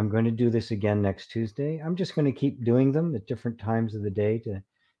I'm going to do this again next Tuesday. I'm just going to keep doing them at different times of the day to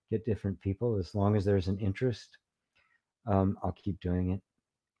get different people. As long as there's an interest, I'll keep doing it.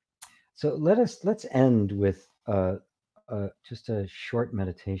 So let's end with just a short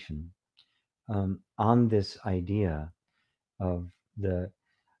meditation on this idea of the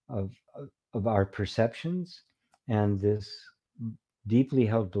of of our perceptions and this deeply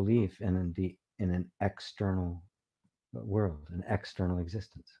held belief in an external world, an external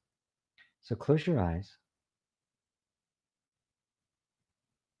existence. So close your eyes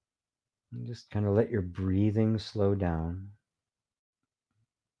and just kind of let your breathing slow down.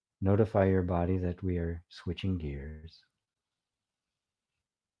 Notify your body that we are switching gears,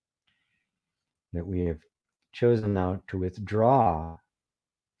 that we have chosen now to withdraw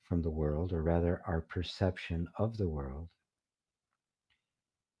from the world, or rather our perception of the world,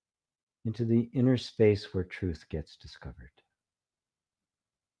 into the inner space where truth gets discovered.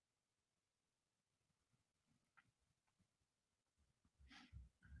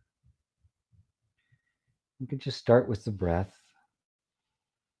 You could just start with the breath.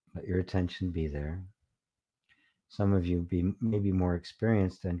 Let your attention be there. Some of you may be more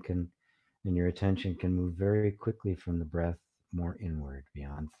experienced and your attention can move very quickly from the breath more inward,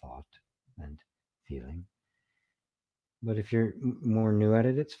 beyond thought and feeling. But if you're more new at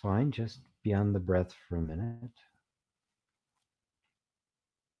it, it's fine. Just be on the breath for a minute.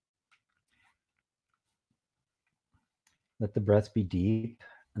 Let the breath be deep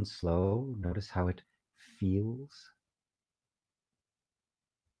and slow. Notice how it feels.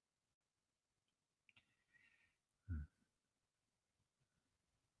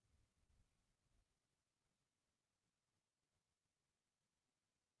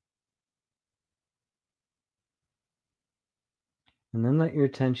 And then let your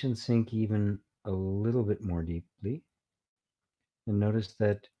attention sink even a little bit more deeply. And notice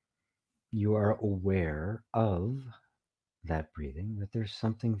that you are aware of that breathing, that there's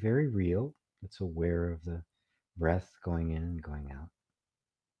something very real that's aware of the breath going in and going out.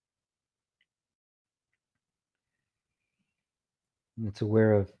 And it's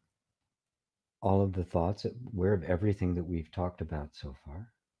aware of all of the thoughts, aware of everything that we've talked about so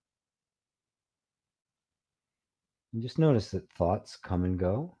far. And just notice that thoughts come and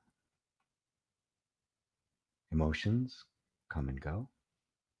go, emotions come and go,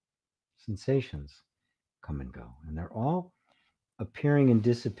 sensations come and go, and they're all appearing and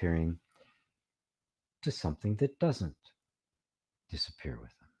disappearing to something that doesn't disappear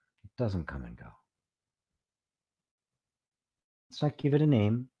with them. It doesn't come and go. Let's not give it a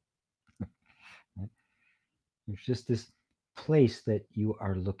name. Right? There's just this place that you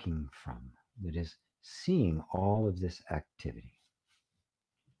are looking from that is seeing all of this activity.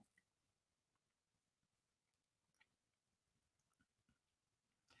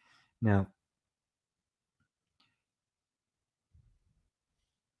 Now,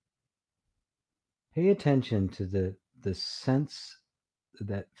 Pay attention to the sense,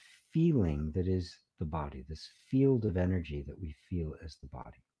 that feeling that is the body, this field of energy that we feel as the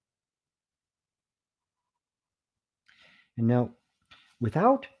body. And now,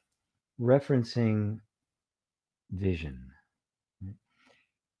 without referencing vision, right?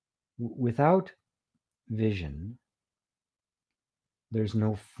 Without vision, there's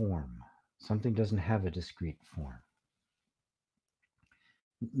no form. Something doesn't have a discrete form.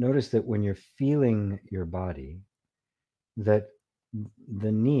 Notice that when you're feeling your body, that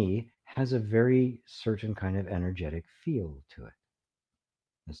the knee has a very certain kind of energetic feel to it,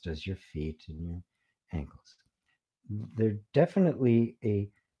 as does your feet and your ankles. There's definitely a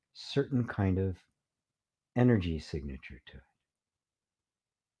certain kind of energy signature to it.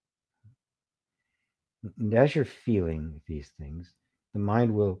 And as you're feeling these things, the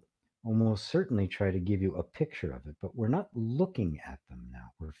mind will almost certainly try to give you a picture of it, but we're not looking at them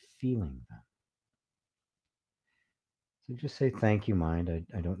now, we're feeling them. So just say, thank you, mind.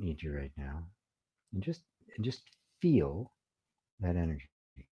 I don't need you right now. And just feel that energy.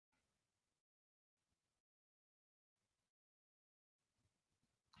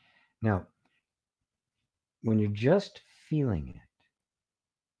 Now, when you're just feeling it,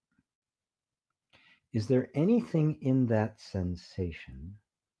 is there anything in that sensation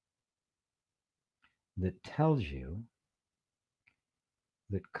that tells you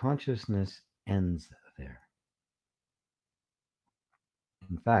that consciousness ends there?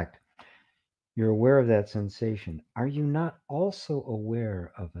 In fact, you're aware of that sensation. Are you not also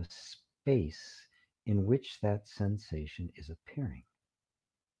aware of a space in which that sensation is appearing?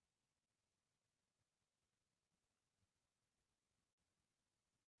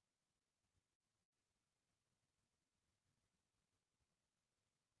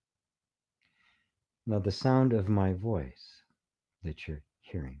 Now, the sound of my voice that you're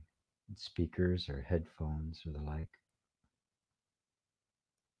hearing, speakers or headphones or the like,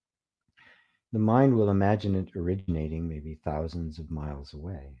 the mind will imagine it originating maybe thousands of miles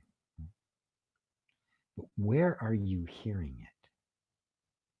away. But where are you hearing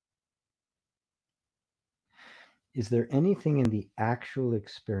it? Is there anything in the actual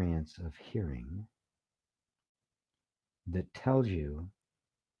experience of hearing that tells you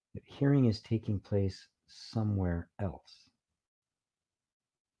that hearing is taking place somewhere else?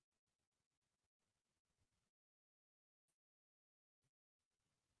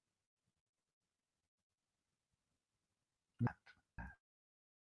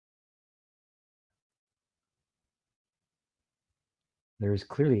 There is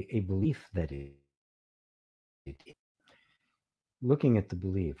clearly a belief that it. Looking at the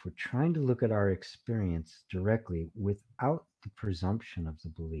belief, we're trying to look at our experience directly without the presumption of the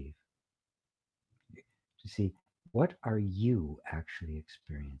belief. To see, what are you actually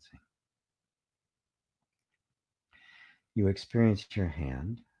experiencing? You experience your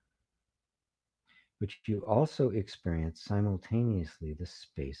hand, but you also experience simultaneously the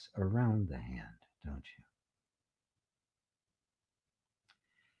space around the hand, don't you?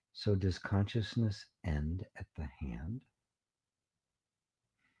 So does consciousness end at the hand?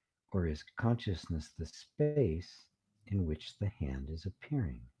 Or is consciousness the space in which the hand is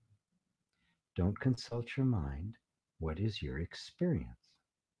appearing? Don't consult your mind. What is your experience?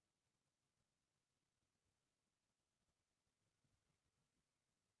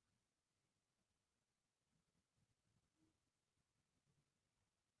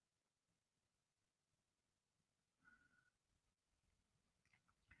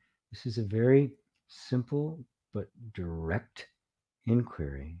 This is a very simple but direct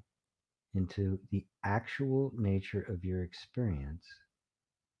inquiry into the actual nature of your experience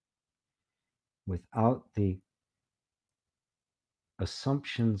without the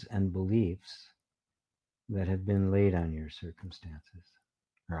assumptions and beliefs that have been laid on your circumstances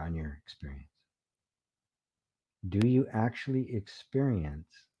or on your experience. Do you actually experience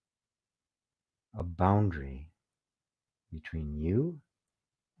a boundary between you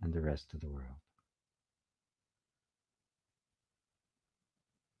and the rest of the world?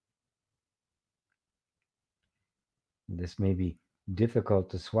 This may be difficult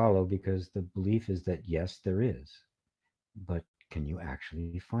to swallow because the belief is that yes, there is, but can you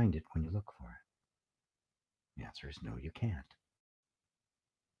actually find it when you look for it? The answer is no, you can't.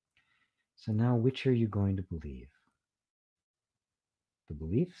 So now, which are you going to believe? The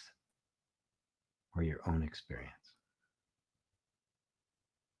beliefs or your own experience?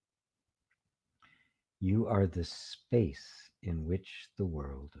 You are the space in which the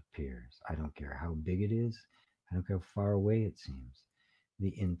world appears. I don't care how big it is, I don't care how far away it seems.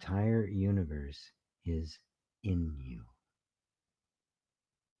 The entire universe is in you.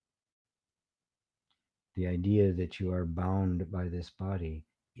 The idea that you are bound by this body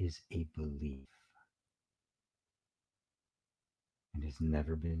is a belief. It has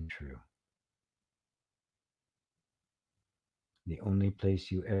never been true. The only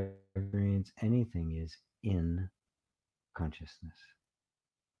place you ever experience anything is in consciousness.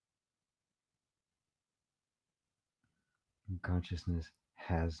 And consciousness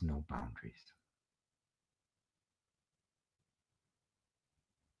has no boundaries.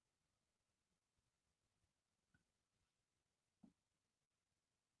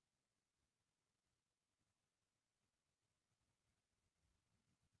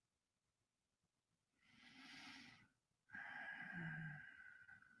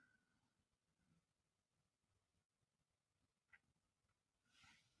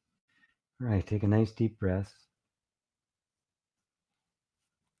 All right, take a nice deep breath.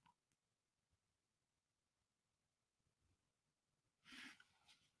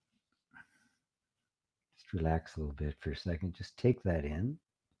 Just relax a little bit for a second. Just take that in.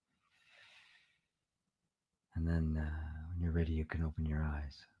 And then when you're ready, you can open your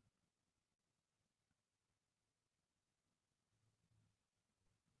eyes.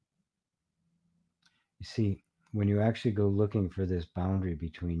 You see, when you actually go looking for this boundary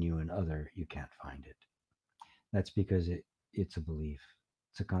between you and other, you can't find it. That's because it's a belief.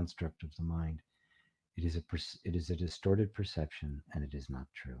 It's a construct of the mind. It is a distorted perception, and it is not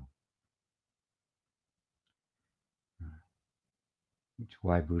true. Which is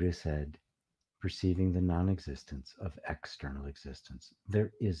why Buddha said, perceiving the non-existence of external existence.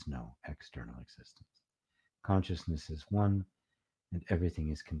 There is no external existence. Consciousness is one, and everything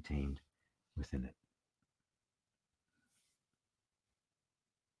is contained within it.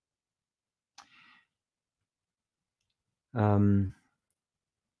 I'm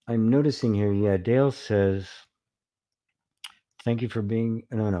noticing here, yeah, Dale says, thank you for being,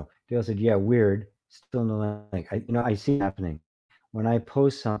 no. Dale said, yeah, weird, still no link. I see it happening. When I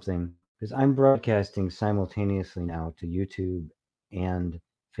post something, because I'm broadcasting simultaneously now to YouTube and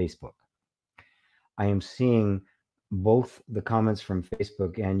Facebook, I am seeing both the comments from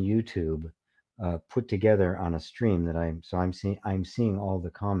Facebook and YouTube put together on a stream that I'm seeing all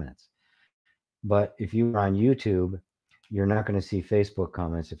the comments. But if you are on YouTube, you're not going to see Facebook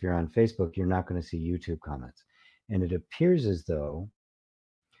comments. If you're on Facebook, you're not going to see YouTube comments. And it appears as though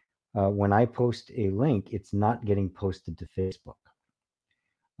when I post a link, it's not getting posted to Facebook.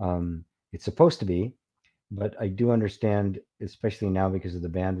 It's supposed to be, but I do understand, especially now because of the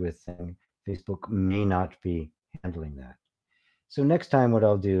bandwidth thing, Facebook may not be handling that. So next time what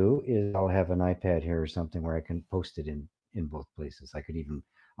I'll do is I'll have an iPad here or something where I can post it in both places.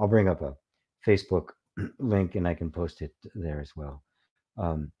 I'll bring up a Facebook link and I can post it there as well.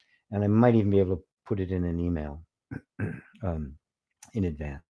 And I might even be able to put it in an email in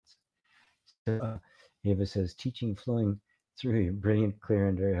advance. So Eva says, teaching flowing through you, brilliant, clear,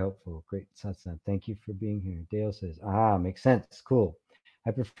 and very helpful. Great satsang. Thank you for being here. Dale says, makes sense. Cool.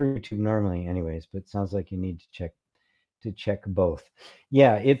 I prefer YouTube normally anyways, but it sounds like you need to check both.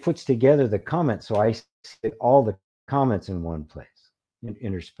 Yeah, it puts together the comments, so I see all the comments in one place,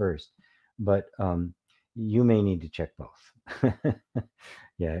 interspersed. But you may need to check both.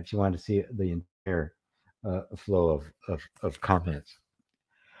 Yeah, if you want to see the entire flow of comments.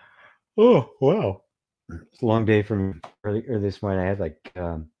 Oh, wow. It's a long day for me. Earlier this morning, I had like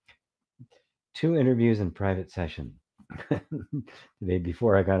 2 interviews and private session today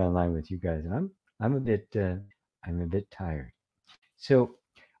before I got online with you guys, and I'm a bit tired. So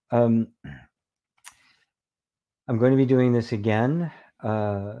I'm going to be doing this again.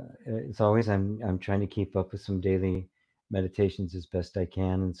 As always, I'm trying to keep up with some daily meditations as best I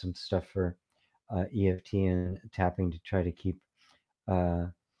can, and some stuff for EFT and tapping to try to keep. I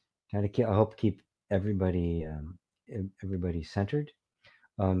hope keep everybody centered.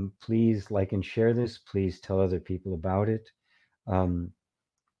 Please like and share this. Please tell other people about it.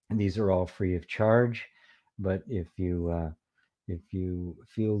 These are all free of charge, but if you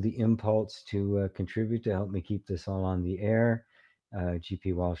feel the impulse to contribute to help me keep this all on the air,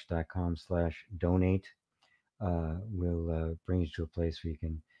 gpwalsh.com/donate will bring you to a place where you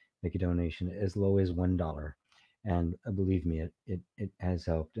can make a donation as low as $1. And believe me, it has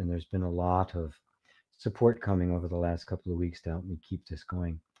helped. And there's been a lot of support coming over the last couple of weeks to help me keep this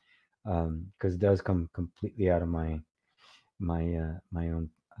going, because it does come completely out of my own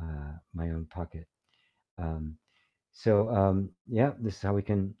pocket. So yeah, this is how we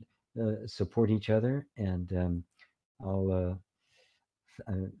can support each other. And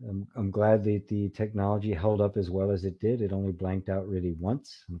I'm glad that the technology held up as well as it did. It only blanked out really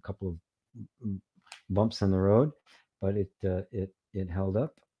once, and a couple of bumps in the road, but it held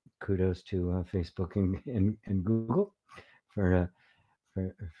up. kudos to Facebook and Google for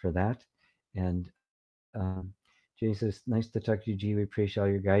for that. And Jay says, "Nice to talk to you, G. We appreciate all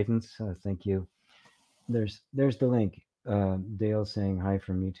your guidance. Thank you." There's the link. Dale saying hi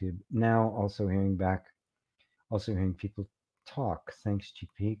from YouTube. Now also hearing back, also hearing people talk. Thanks,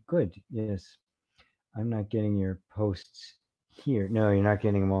 GP. Good. Yes, I'm not getting your posts here. No, you're not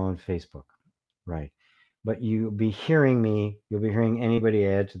getting them all on Facebook. Right. But you'll be hearing me. You'll be hearing anybody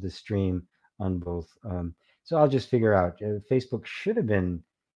add to the stream on both. So I'll just figure out. Facebook should have been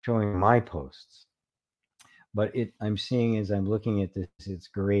showing my posts, but I'm seeing as I'm looking at this, it's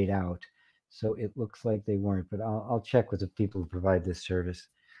grayed out. So it looks like they weren't. But I'll check with the people who provide this service.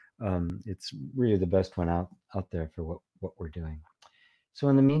 It's really the best one out there for what we're doing. So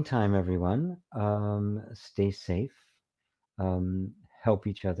in the meantime, everyone, stay safe. Help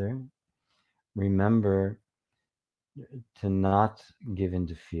each other. Remember to not give in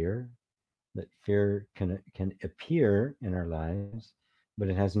to fear. That fear can appear in our lives, but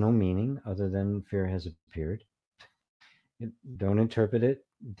it has no meaning other than fear has appeared. Don't interpret it.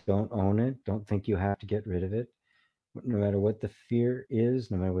 Don't own it. Don't think you have to get rid of it. No matter what the fear is,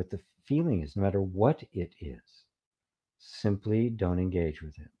 no matter what the feeling is, no matter what it is, simply don't engage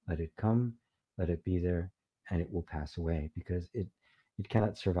with it. Let it come, let it be there, and it will pass away because it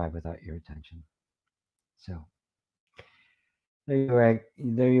cannot survive without your attention. So there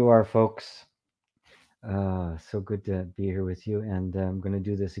you are, folks. So good to be here with you. And I'm going to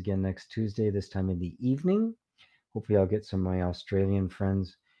do this again next Tuesday, this time in the evening. Hopefully, I'll get some of my Australian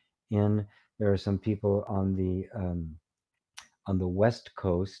friends in. There are some people on the West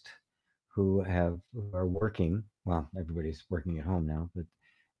Coast who are working. Well, everybody's working at home now, but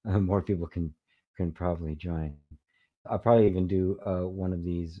more people can probably join. I'll probably even do one of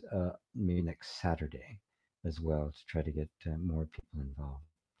these maybe next Saturday as well to try to get more people involved.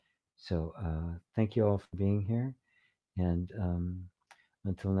 So thank you all for being here. And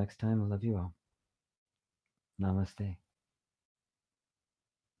until next time, I love you all. Namaste.